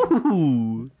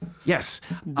 Ooh. Yes.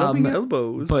 Rubbing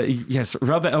elbows. But yes,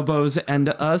 rub elbows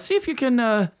and see if you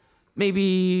can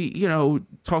maybe,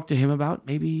 talk to him about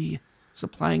maybe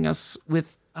supplying us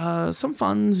with some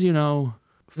funds,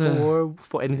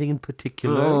 For anything in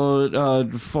particular?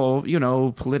 for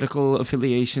political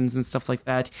affiliations and stuff like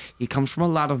that. He comes from a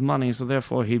lot of money, so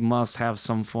therefore he must have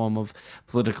some form of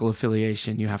political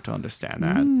affiliation. You have to understand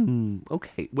that.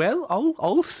 Okay, well,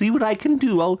 I'll see what I can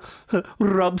do. I'll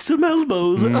rub some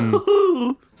elbows.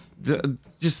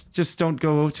 Just don't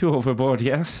go too overboard.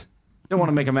 Yes, don't want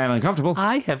to make a man uncomfortable.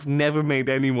 I have never made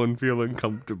anyone feel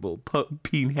uncomfortable.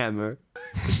 Peenhammer.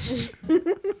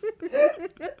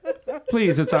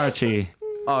 Please, it's Archie.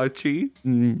 Archie?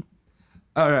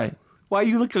 All right. Why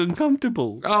you look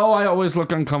uncomfortable? Oh, I always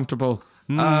look uncomfortable.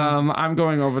 I'm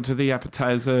going over to the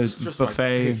appetizer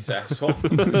buffet.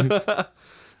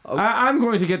 I'm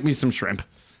going to get me some shrimp.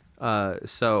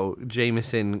 So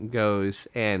Jameson goes,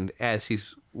 and as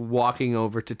he's walking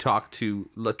over to talk to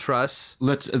Latruss,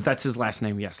 That's his last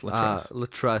name, yes, Latruss.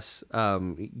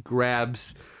 Latruss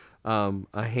grabs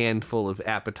a handful of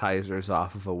appetizers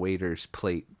off of a waiter's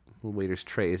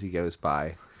tray as he goes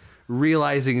by,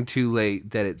 realizing too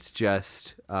late that it's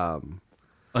just A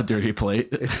dirty plate.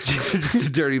 it's just a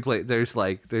dirty plate. There's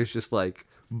just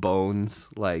bones,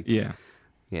 Yeah.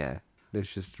 There's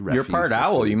just You're refuse part of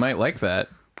owl. food. You might like that.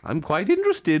 I'm quite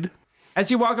interested. As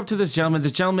you walk up to this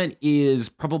gentleman is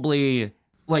probably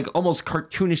almost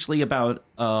cartoonishly about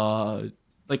a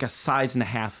size and a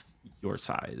half your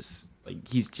size.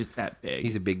 He's just that big.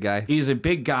 He's a big guy. He's a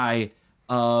big guy,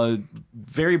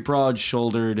 very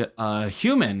broad-shouldered,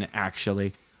 human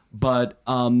actually, but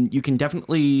you can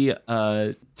definitely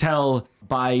tell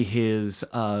by his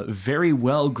very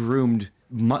well-groomed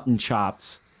mutton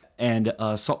chops and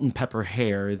salt and pepper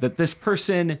hair that this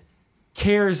person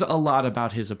cares a lot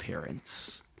about his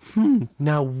appearance.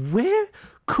 Now, where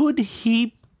could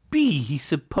he be? He's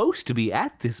supposed to be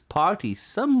at this party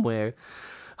somewhere.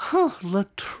 Huh,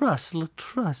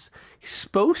 Latruss. He's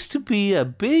supposed to be a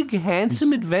big,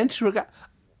 handsome adventurer guy.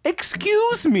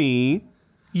 Excuse me?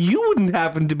 You wouldn't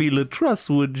happen to be Latruss,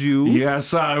 would you?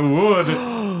 Yes, I would.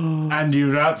 And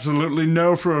you'd absolutely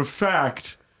know for a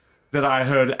fact that I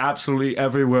heard absolutely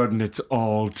every word and it's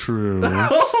all true.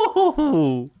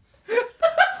 Oh!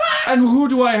 And who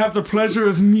do I have the pleasure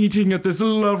of meeting at this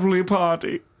lovely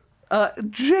party?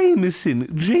 Jameson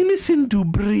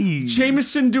Dupree.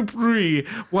 Jameson Dupree.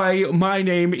 Why, my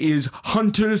name is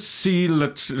Hunter C.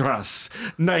 Latruss.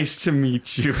 Nice to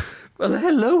meet you. Well,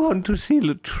 hello, Hunter C.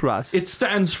 Latruss. It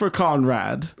stands for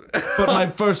Conrad, but my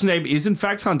first name is in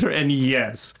fact Hunter, and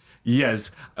yes,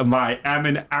 I am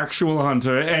an actual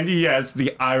hunter, and yes,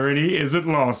 the irony isn't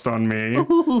lost on me.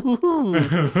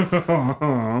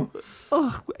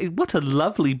 Oh, what a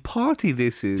lovely party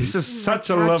this is. This is such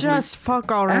a lovely... Just fuck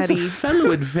As already. a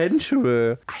fellow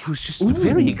adventurer, I was just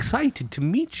very excited to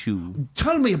meet you.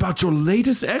 Tell me about your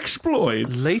latest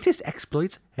exploits. Latest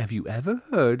exploits? Have you ever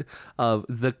heard of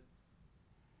the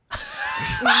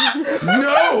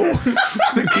No!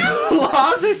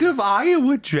 Closet of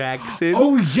Iowa Jackson?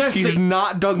 Oh, yes, He's they-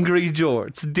 not Dungaree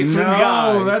Jorts. Different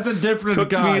guy. No, that's a different Took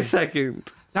guy. me a second.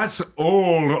 That's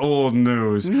old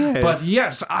news. Yes. But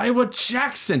yes, Iowa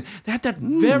Jackson. They had that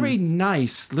very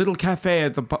nice little cafe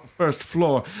at the first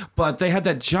floor, but they had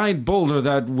that giant boulder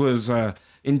that was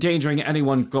endangering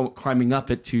anyone climbing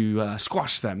up it to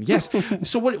squash them. Yes.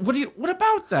 So what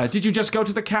about that? Did you just go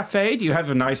to the cafe? Do you have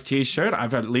a nice T-shirt?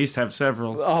 I've at least have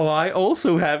several. Oh, I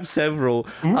also have several.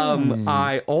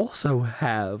 I also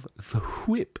have the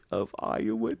whip of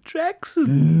Iowa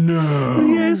Jackson. No.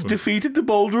 Yes, defeated the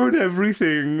boulder and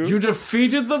everything. You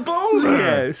defeated the boulder.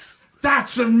 Yes.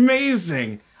 That's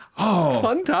amazing. Oh,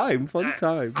 Fun time.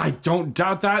 I don't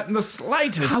doubt that in the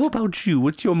slightest. How about you?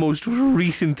 What's your most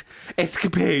recent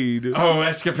escapade? Oh,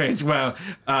 escapades. Well,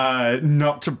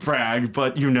 not to brag,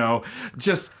 but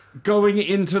just going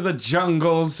into the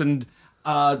jungles and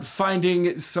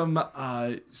finding some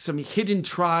hidden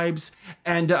tribes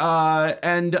and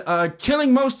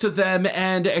killing most of them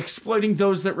and exploiting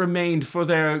those that remained for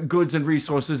their goods and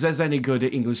resources, as any good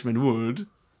Englishman would.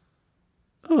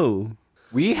 Oh,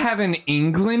 We have an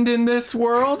England in this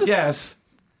world? Yes,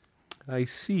 I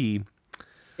see.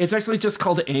 it's actually just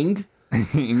called Ing.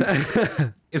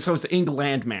 So it's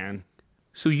England, man.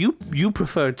 So you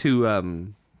prefer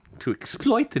to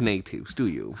exploit the natives, do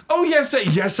you? Oh, yes,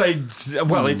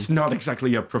 well, it's not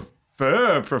exactly a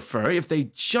prefer. If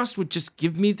they would just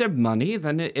give me their money,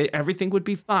 then everything would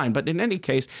be fine. But in any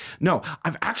case, no,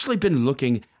 I've actually been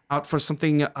looking out for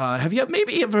something. Have you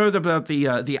maybe ever heard about the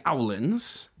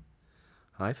Owlins?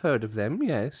 I've heard of them,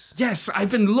 yes. Yes,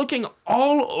 I've been looking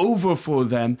all over for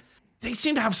them. They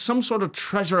seem to have some sort of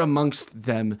treasure amongst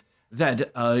them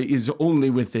that is only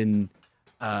within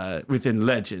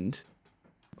legend.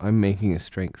 I'm making a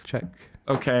strength check.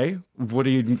 Okay, what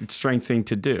are you strengthening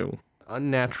to do?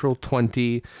 Unnatural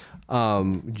 20.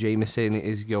 Jameson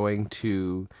is going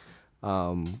to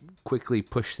quickly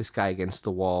push this guy against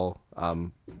the wall,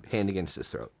 hand against his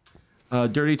throat.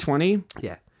 Dirty 20?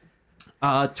 Yeah.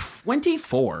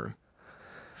 24.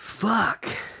 Fuck.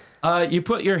 You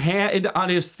put your hand on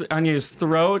his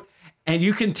throat, and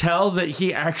you can tell that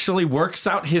he actually works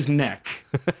out his neck.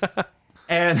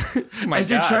 And as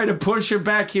you try to push him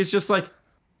back, he's just like,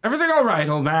 "Everything all right,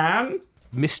 old man?"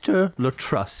 Mr.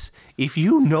 Latruss, if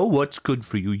you know what's good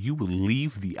for you, you will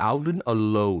leave the Owlin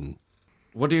alone.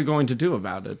 What are you going to do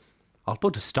about it? I'll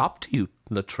put a stop to you,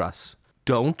 Latruss.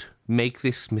 Don't make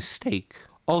this mistake.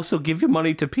 Also, give your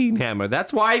money to Peenhammer.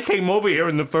 That's why I came over here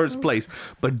in the first place.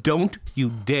 But don't you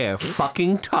dare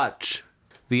fucking touch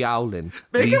the Owlin.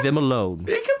 Leave them alone.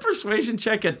 Make a persuasion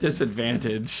check at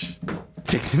disadvantage.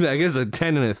 I guess a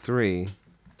 10 and a 3.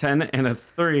 10 and a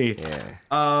 3.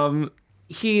 Yeah.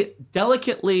 He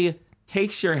delicately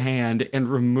takes your hand and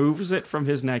removes it from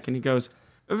his neck, and he goes,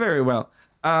 "Very well.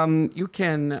 You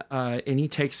can," and he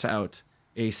takes out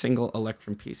a single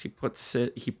electrum piece. He puts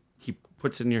it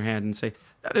in your hand and say,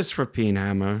 "That is for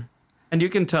Peenhammer." And you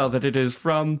can tell that it is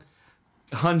from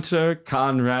Hunter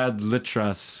Conrad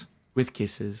Latruss with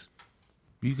kisses.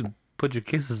 You can put your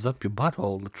kisses up your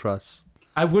butthole, Latruss.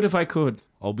 I would if I could.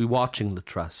 I'll be watching,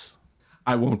 Latruss.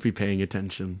 I won't be paying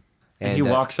attention. And he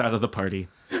And, walks out of the party.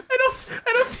 I don't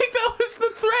think that was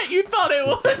the threat you thought it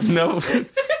was. No.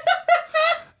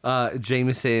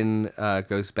 Jameson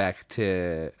goes back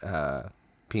to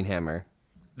Peenhammer.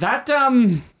 That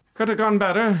could have gone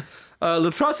better.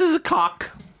 Latruss is a cock.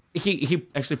 He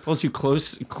actually pulls you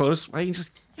close. Right? He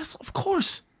says, "Yes, of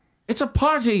course. It's a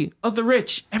party of the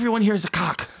rich. Everyone here is a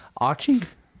cock." Archie,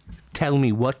 tell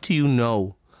me, what do you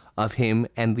know of him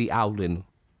and the Owlin?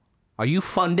 Are you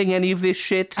funding any of this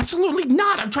shit? Absolutely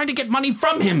not. I'm trying to get money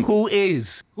from him. Who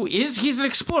is? Who is? He's an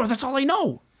explorer. That's all I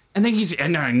know. And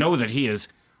I know that he is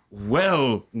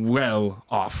well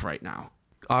off right now.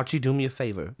 Archie, do me a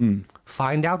favor.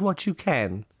 Find out what you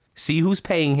can. See who's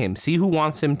paying him. See who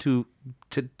wants him to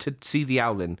see the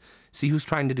Owlin. See who's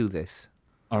trying to do this.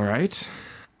 All right.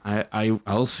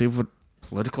 I'll see what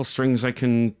political strings I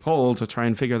can pull to try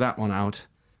and figure that one out.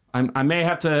 I may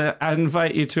have to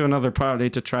invite you to another party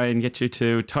to try and get you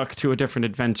to talk to a different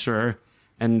adventurer,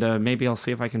 and maybe I'll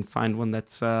see if I can find one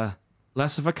that's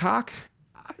less of a cock.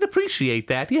 I'd appreciate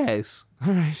that, yes.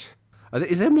 All right.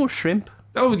 Is there more shrimp?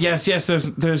 Oh yes.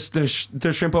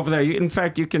 There's shrimp over there. In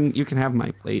fact, you can have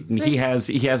my plate, and he has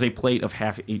a plate of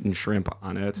half-eaten shrimp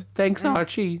on it. Thanks,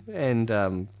 Archie.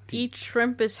 And Each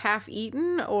shrimp is half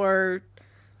eaten, or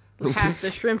half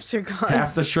the shrimps are gone.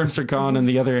 Half the shrimps are gone, and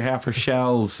the other half are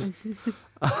shells.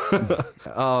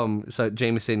 so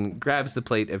Jameson grabs the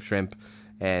plate of shrimp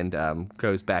and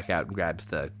goes back out and grabs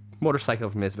the motorcycle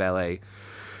from his valet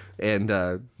and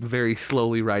very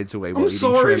slowly rides away while I'm eating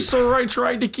sorry, shrimp. sir. I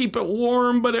tried to keep it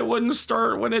warm, but it wouldn't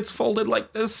start when it's folded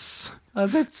like this.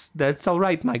 That's all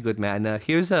right, my good man.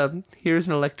 Here's an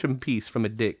electrum piece from a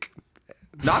dick.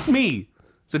 Not me.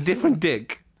 It's a different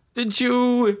dick. Did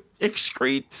you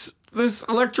excrete this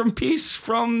electrum piece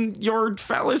from your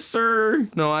phallus, sir?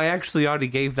 No, I actually already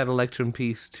gave that electrum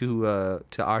piece to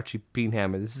Archie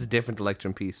Peenhammer. This is a different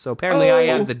electrum piece. So apparently I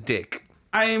am the dick.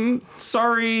 I'm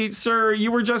sorry, sir.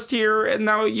 You were just here, and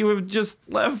now you have just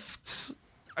left.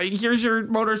 Here's your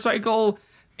motorcycle,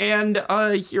 and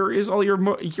here is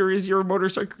your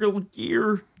motorcycle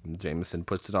gear. And Jameson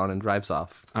puts it on and drives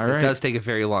off. All right. It does take a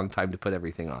very long time to put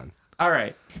everything on. All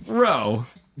right, Ro.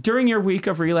 During your week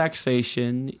of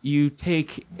relaxation, you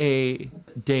take a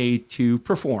day to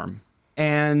perform,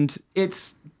 and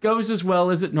it goes as well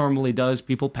as it normally does.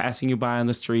 People passing you by on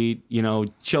the street,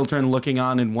 children looking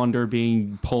on in wonder,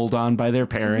 being pulled on by their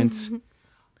parents.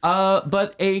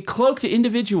 But a cloaked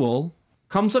individual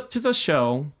comes up to the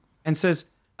show and says,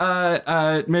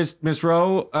 "Miss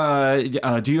Ro,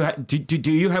 do you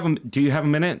have a minute? Do you have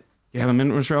a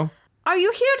minute, Miss Ro?" Are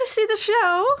you here to see the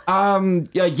show?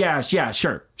 Yeah,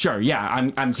 sure.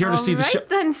 Yeah, I'm here to see the show. All right,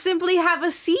 then simply have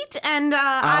a seat, and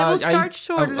I will start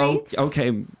shortly.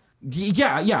 Okay.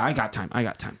 Yeah, I got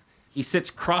time. He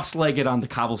sits cross-legged on the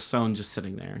cobblestone, just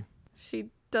sitting there. She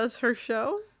does her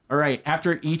show? All right,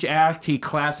 after each act, he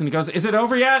claps and he goes, "Is it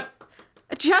over yet?"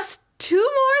 Just 2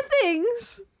 more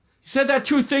things. Said that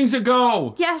 2 things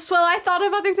ago. Yes, well, I thought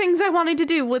of other things I wanted to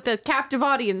do with a captive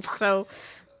audience, so...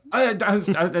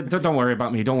 Don't worry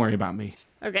about me. Don't worry about me.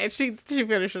 Okay, she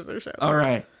finishes her show. All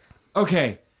right.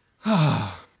 Okay.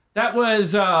 That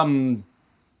was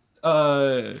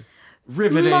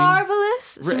riveting.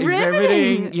 Marvelous.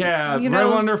 Riveting. Yeah, You very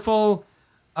know- wonderful.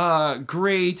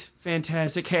 Great.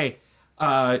 Fantastic. Hey,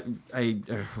 oh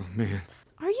man.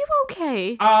 Are you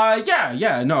okay?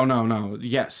 Yeah. No.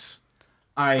 Yes.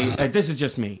 This is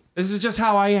just me. This is just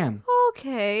how I am.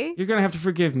 Okay. You're gonna have to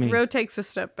forgive me. Ro takes a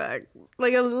step back.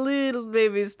 Like a little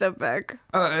baby step back.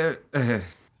 A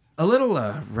little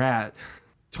rat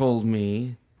told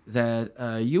me that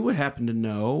you would happen to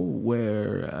know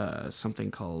where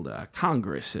something called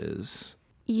Congress is.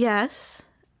 Yes.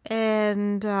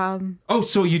 And, Oh,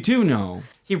 so you do know.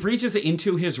 He reaches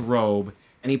into his robe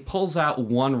and he pulls out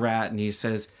one rat and he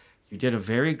says, "You did a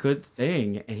very good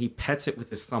thing." And he pets it with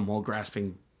his thumb while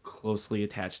grasping closely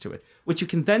attached to it, which you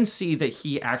can then see that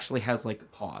he actually has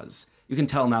like paws. You can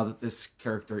tell now that this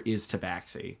character is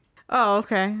Tabaxi. oh,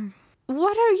 okay.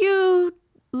 What are you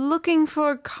looking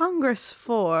for Congress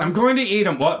for? I'm going to eat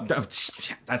him. What?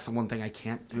 That's the one thing I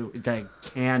can't do. I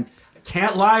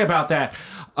can't lie about that.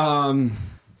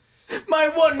 My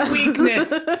one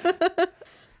weakness.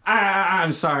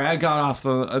 I'm sorry. I got off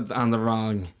on the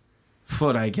wrong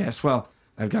foot, I guess. Well,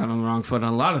 I've got on the wrong foot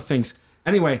on a lot of things.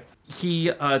 Anyway,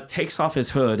 he takes off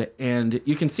his hood, and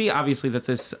you can see, obviously, that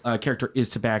this character is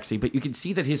Tabaxi, but you can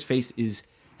see that his face is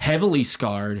heavily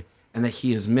scarred and that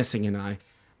he is missing an eye.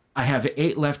 I have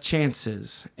 8 left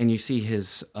chances, and you see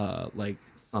his,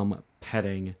 thumb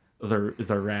petting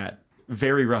the rat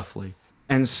very roughly.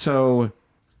 And so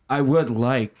I would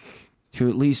like to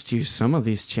at least use some of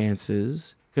these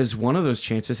chances, because one of those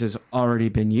chances has already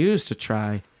been used to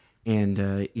try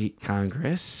and eat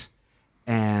Congress.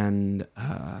 And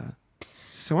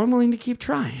so I'm willing to keep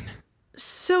trying.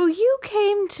 So you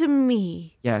came to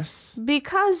me Yes.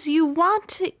 because you want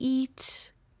to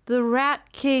eat the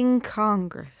Rat King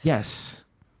Congress. Yes.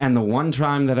 And the one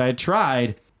time that I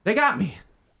tried, they got me.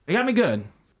 They got me good.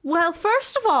 Well,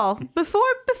 first of all, before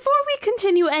we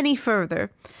continue any further,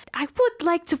 I would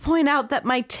like to point out that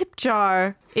my tip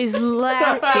jar is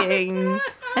lacking.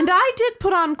 And I did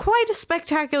put on quite a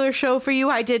spectacular show for you.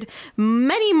 I did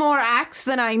many more acts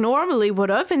than I normally would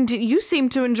have, and you seem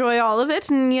to enjoy all of it,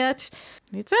 and yet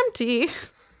it's empty.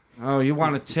 Oh, you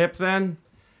want a tip then?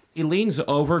 He leans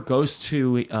over, goes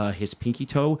to his pinky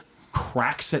toe,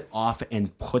 cracks it off,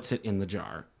 and puts it in the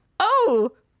jar.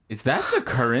 Oh! Is that the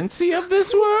currency of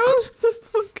this world? What the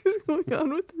fuck is going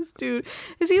on with this dude?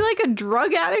 Is he like a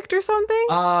drug addict or something?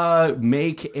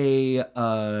 Make an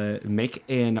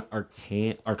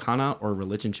arcana or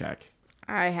religion check.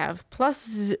 I have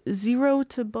plus 0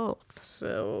 to both,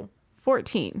 so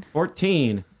 14.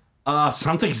 14.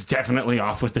 Something's definitely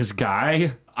off with this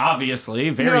guy. Obviously,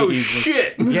 very No easily.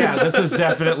 shit. Yeah, this is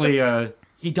definitely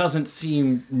he doesn't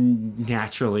seem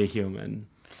naturally human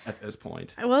at this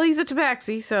point. Well, he's a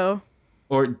tabaxi, so...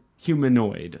 Or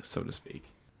humanoid, so to speak.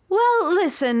 Well,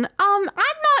 listen, I'm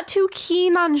not too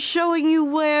keen on showing you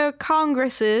where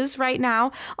Congress is right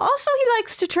now. Also, he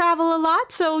likes to travel a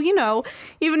lot, so, you know,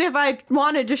 even if I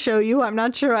wanted to show you, I'm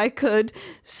not sure I could.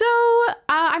 So,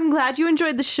 I'm glad you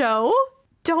enjoyed the show.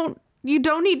 You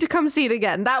don't need to come see it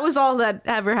again. That was all that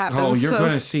ever happened. Oh, you're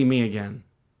going to see me again.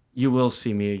 You will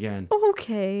see me again.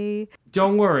 Okay.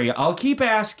 Don't worry, I'll keep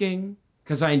asking,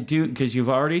 because you've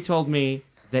already told me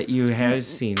that you have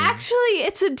seen me. Actually,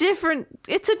 it's a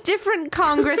different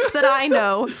Congress that I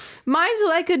know. Mine's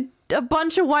like a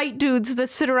bunch of white dudes that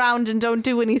sit around and don't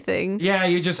do anything. Yeah,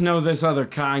 you just know this other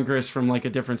Congress from like a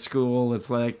different school. It's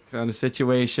like kind of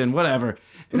situation, whatever.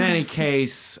 In any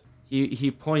case,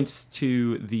 he points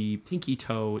to the pinky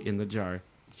toe in the jar.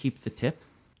 Keep the tip.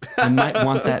 I might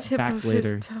want that Tip back of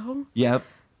later. his toe. Yep.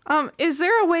 Is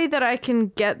there a way that I can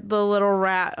get the little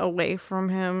rat away from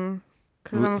him?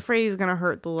 Because I'm afraid he's gonna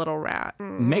hurt the little rat.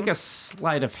 Make a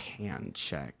sleight of hand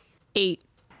check. 8.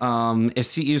 As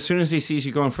soon as he sees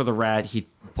you going for the rat, he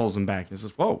pulls him back and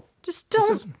says, "Whoa." Just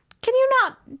don't. Can you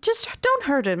not? Just don't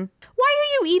hurt him. Why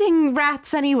are you eating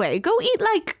rats anyway? Go eat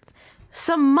like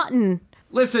some mutton.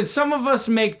 Listen, some of us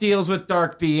make deals with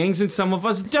dark beings and some of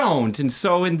us don't. And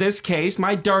so in this case,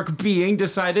 my dark being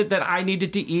decided that I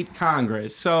needed to eat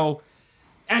Congress. So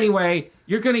anyway,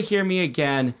 you're going to hear me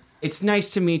again. It's nice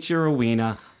to meet you,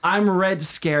 Rowena. I'm Red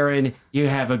Scarin. You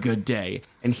have a good day.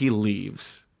 And he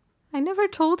leaves. I never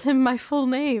told him my full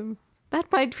name.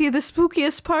 That might be the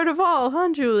spookiest part of all, huh,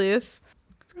 Julius?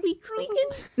 Squeak, squeaking.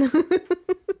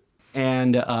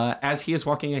 And as he is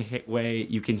walking away,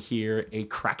 you can hear a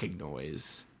cracking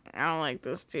noise. I don't like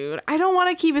this dude. I don't want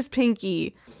to keep his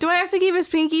pinky. Do I have to keep his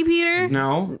pinky, Peter?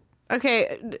 No.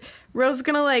 Okay, Rose is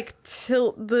gonna like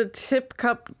tilt the tip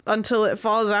cup until it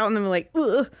falls out, and then like,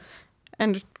 ugh,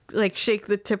 and like shake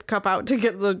the tip cup out to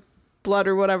get the blood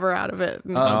or whatever out of it.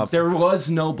 There was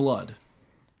no blood.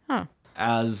 Huh.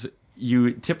 As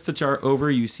you tip the jar over,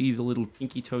 you see the little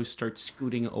pinky toe start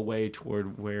scooting away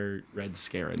toward where Red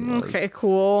Scarin was. Okay,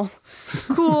 cool.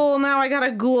 Cool, now I got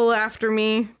a ghoul after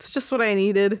me. It's just what I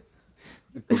needed.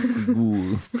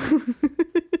 Ooh.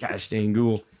 Gosh dang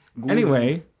ghoul.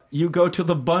 Anyway, you go to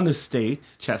the Bun Estate,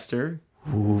 Chester.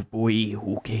 Oh boy,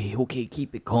 okay,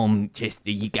 keep it calm,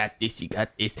 Chester. You got this.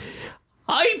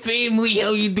 Hi, family,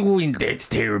 how you doing? That's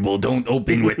terrible. Don't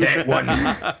open with that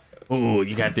one. Oh,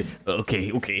 you got the.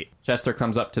 Okay. Chester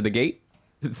comes up to the gate.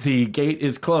 The gate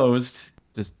is closed.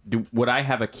 Would I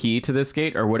have a key to this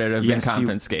gate, or would it have been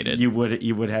confiscated? You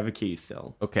would have a key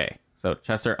still. Okay, so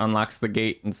Chester unlocks the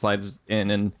gate and slides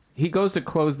in, and he goes to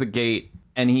close the gate,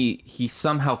 and he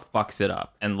somehow fucks it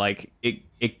up, and like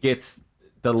it gets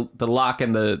the lock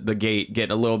and the gate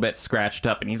get a little bit scratched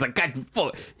up, and he's like, God,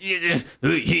 fuck,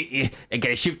 I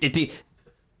gotta shoot the thing,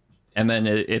 and then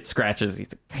it scratches. He's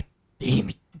like, God damn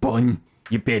it, Bun,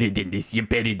 you're better than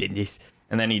this.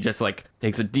 And then he just like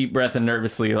takes a deep breath and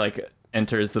nervously like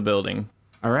enters the building.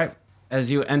 All right. As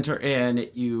you enter in,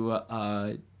 you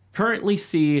currently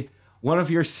see one of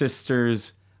your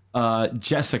sisters,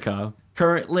 Jessica,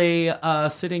 currently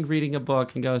sitting reading a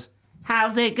book, and goes,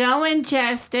 How's it going,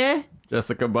 Chester?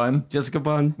 Jessica Bun.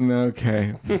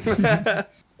 Okay.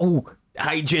 Oh,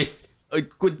 hi, Jess.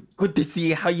 Good to see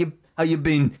you. How you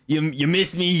been? You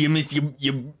miss me? You miss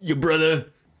your brother?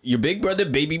 Your big brother,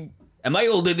 baby? Am I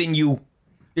older than you?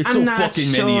 There's so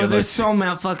fucking many of us. There's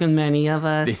so fucking many of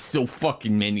us. There's so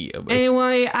fucking many of us.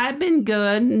 Anyway, I've been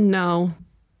good. No.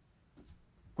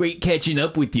 Great catching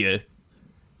up with you.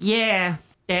 Yeah.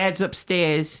 Dad's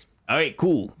upstairs. All right,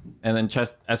 cool. And then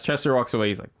as Chester walks away,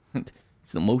 he's like,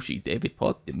 It's the most she's ever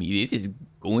talked to me. This is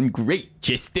going great,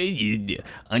 Chester. You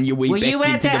on your way Were back you at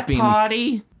into that the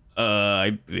family.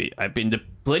 party? I've been to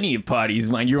plenty of parties.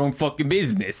 Mind your own fucking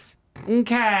business.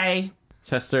 Okay.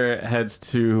 Chester heads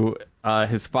to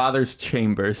his father's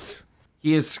chambers.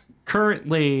 he is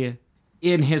currently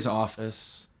in his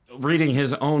office, reading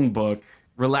his own book,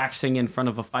 relaxing in front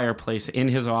of a fireplace in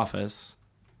his office.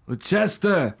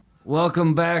 Chester,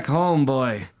 welcome back home,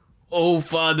 boy. Oh,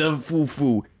 Father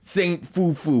Fufu, Saint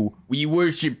Fufu, we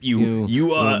worship you.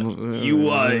 You are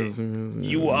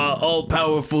all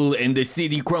powerful, and the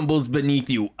city crumbles beneath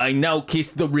you. I now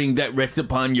kiss the ring that rests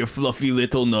upon your fluffy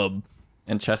little nub.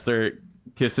 And Chester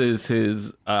kisses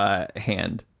his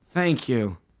hand. Thank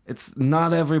you. It's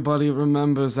not everybody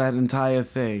remembers that entire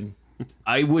thing.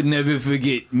 I would never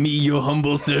forget me, your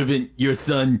humble servant, your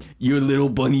son, your little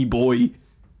bunny boy,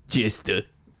 Chester.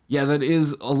 Yeah, that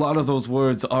is, a lot of those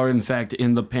words are in fact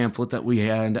in the pamphlet that we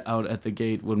hand out at the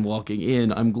gate when walking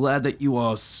in. I'm glad that you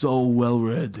are so well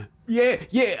read. Yeah,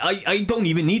 I don't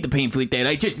even need the pamphlet, Dad.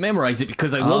 I just memorize it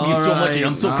because I love you so much and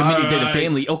I'm so committed to the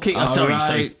family. Okay, I'm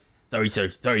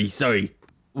sorry.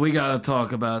 We gotta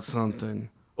talk about something.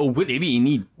 Oh, whatever you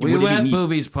need. We were at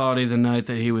Booby's party the night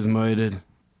that he was murdered.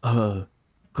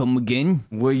 Come again?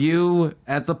 Were you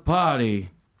at the party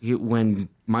when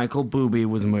Michael Booby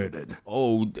was murdered?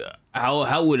 Oh,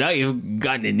 how would I have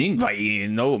gotten an invite? You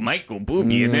know, Michael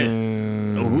Booby.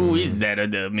 Who is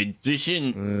that? The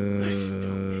magician?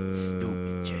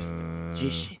 Stupid, just a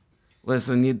magician.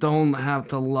 Listen, you don't have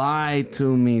to lie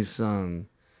to me, son.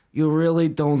 You really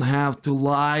don't have to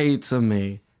lie to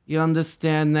me. You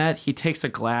understand that? He takes a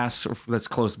glass that's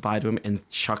close by to him and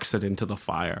chucks it into the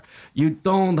fire. You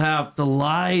don't have to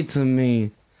lie to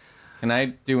me. Can I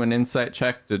do an insight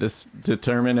check to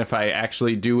determine if I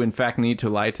actually do in fact need to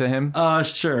lie to him?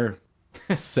 Sure.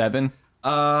 7.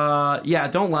 Yeah,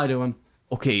 don't lie to him.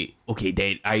 Okay,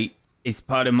 Dad. As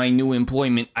part of my new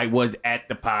employment, I was at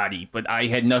the party, but I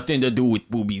had nothing to do with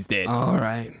Booby's death. All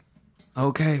right.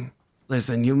 Okay.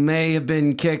 Listen, you may have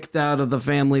been kicked out of the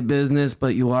family business,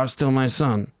 but you are still my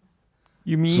son.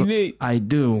 You mean it? I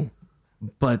do.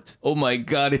 But oh my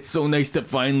God, it's so nice to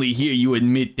finally hear you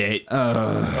admit that.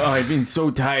 I've been so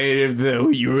tired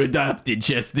of you're adopted,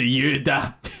 Chester. You're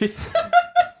adopted.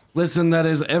 listen, that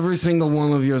is every single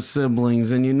one of your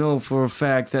siblings, and you know for a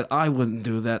fact that I wouldn't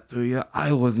do that to you.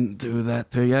 I wouldn't do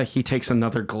that to you. He takes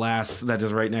another glass that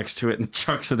is right next to it and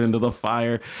chucks it into the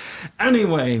fire.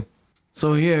 Anyway,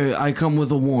 so here I come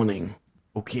with a warning.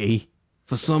 Okay.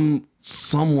 For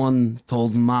someone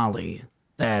told Molly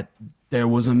that there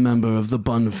was a member of the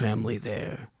Bunn family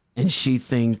there, and she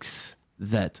thinks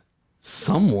that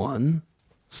someone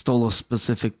stole a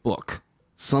specific book.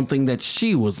 something that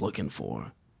she was looking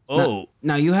for. Oh.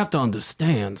 Now you have to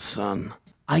understand, son.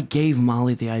 I gave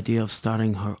Molly the idea of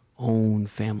starting her own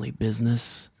family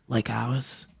business like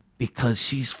ours because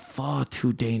she's far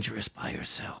too dangerous by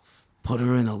herself. Put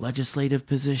her in a legislative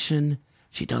position,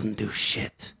 she doesn't do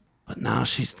shit. But now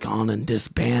she's gone and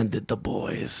disbanded the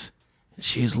boys. And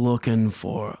she's looking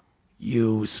for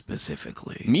you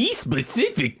specifically. Me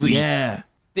specifically? Yeah.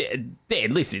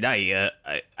 Dad, listen, I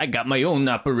got my own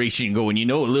operation going,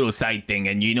 a little side thing,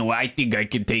 and I think I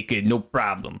can take it, no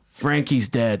problem. Frankie's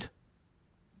dead.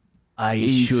 I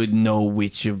should know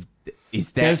which of...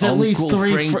 Is that There's Uncle at least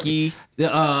three Frankie?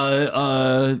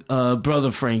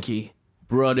 Brother Frankie.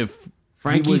 Brother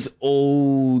Frankie's... He was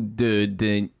older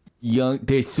than young.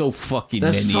 There's so fucking many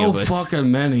of us. There's so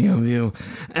fucking many of you.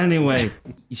 Anyway,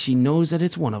 she knows that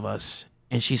it's one of us,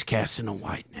 and she's casting a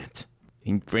wide net.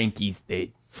 And Frankie's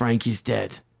dead. Frankie's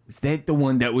dead. Was that the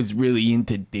one that was really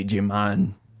into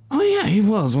Digimon? Oh yeah, he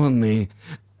was, wasn't he?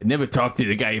 I never talked to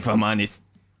the guy, if I'm honest.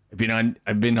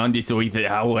 I've been on this earth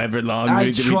however long.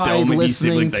 I tried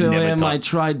listening to him. Talked. I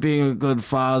tried being a good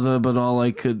father, but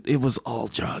it was all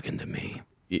jargon to me.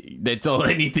 That's all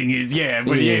anything is, yeah.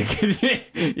 But yeah,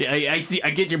 I see.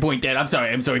 I get your point, Dad.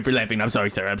 I'm sorry for laughing. I'm sorry,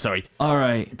 sir. I'm sorry. All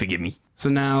right, forgive me. So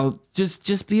now,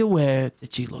 just be aware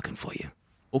that she's looking for you.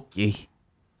 Okay.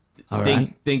 All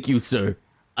right. Thank you, sir.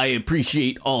 I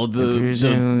appreciate all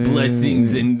the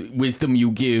blessings and wisdom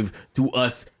you give to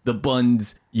us, the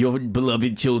Buns, your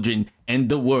beloved children, and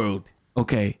the world.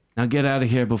 Okay, now get out of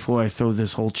here before I throw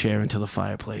this whole chair into the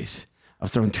fireplace.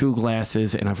 I've thrown 2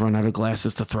 glasses, and I've run out of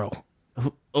glasses to throw.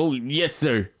 Oh, yes,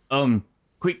 sir.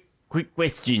 Quick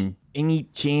question. Any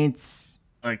chance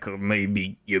you may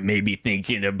be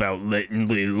thinking about letting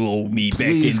little old me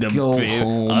Please back in the go fair?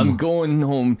 home. I'm going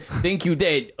home. Thank you,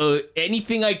 Dad.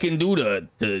 Anything I can do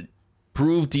to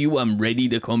prove to you I'm ready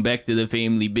to come back to the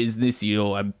family business?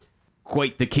 I'm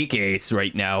quite the kick-ass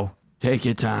right now. Take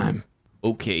your time.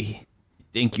 Okay.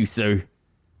 Thank you, sir.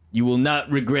 You will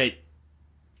not regret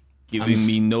giving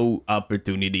me no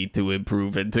opportunity to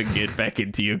improve and to get back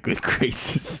into your good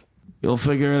graces. You'll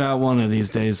figure it out one of these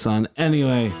days, son.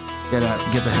 Anyway, get the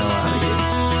hell out of here.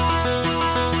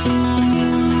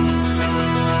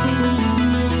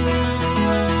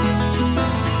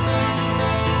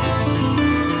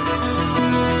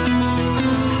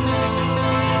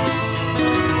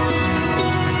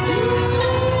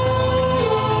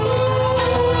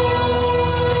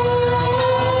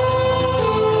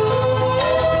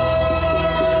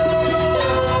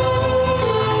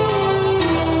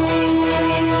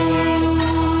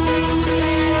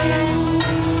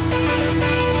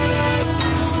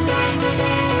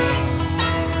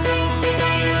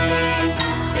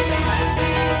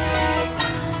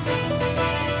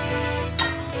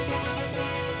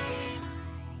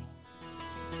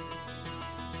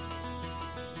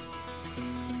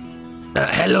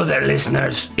 Hello there,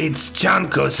 listeners. It's John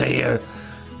Kosa here.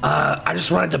 I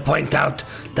just wanted to point out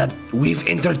that we've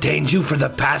entertained you for the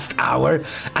past hour,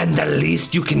 and the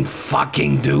least you can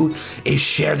fucking do is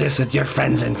share this with your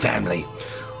friends and family.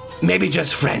 Maybe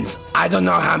just friends. I don't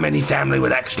know how many family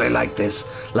would actually like this.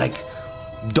 Like,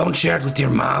 don't share it with your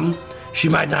mom. She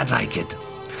might not like it.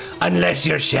 Unless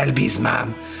you're Shelby's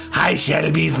mom. Hi,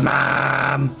 Shelby's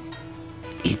mom.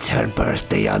 It's her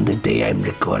birthday on the day I'm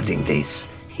recording this.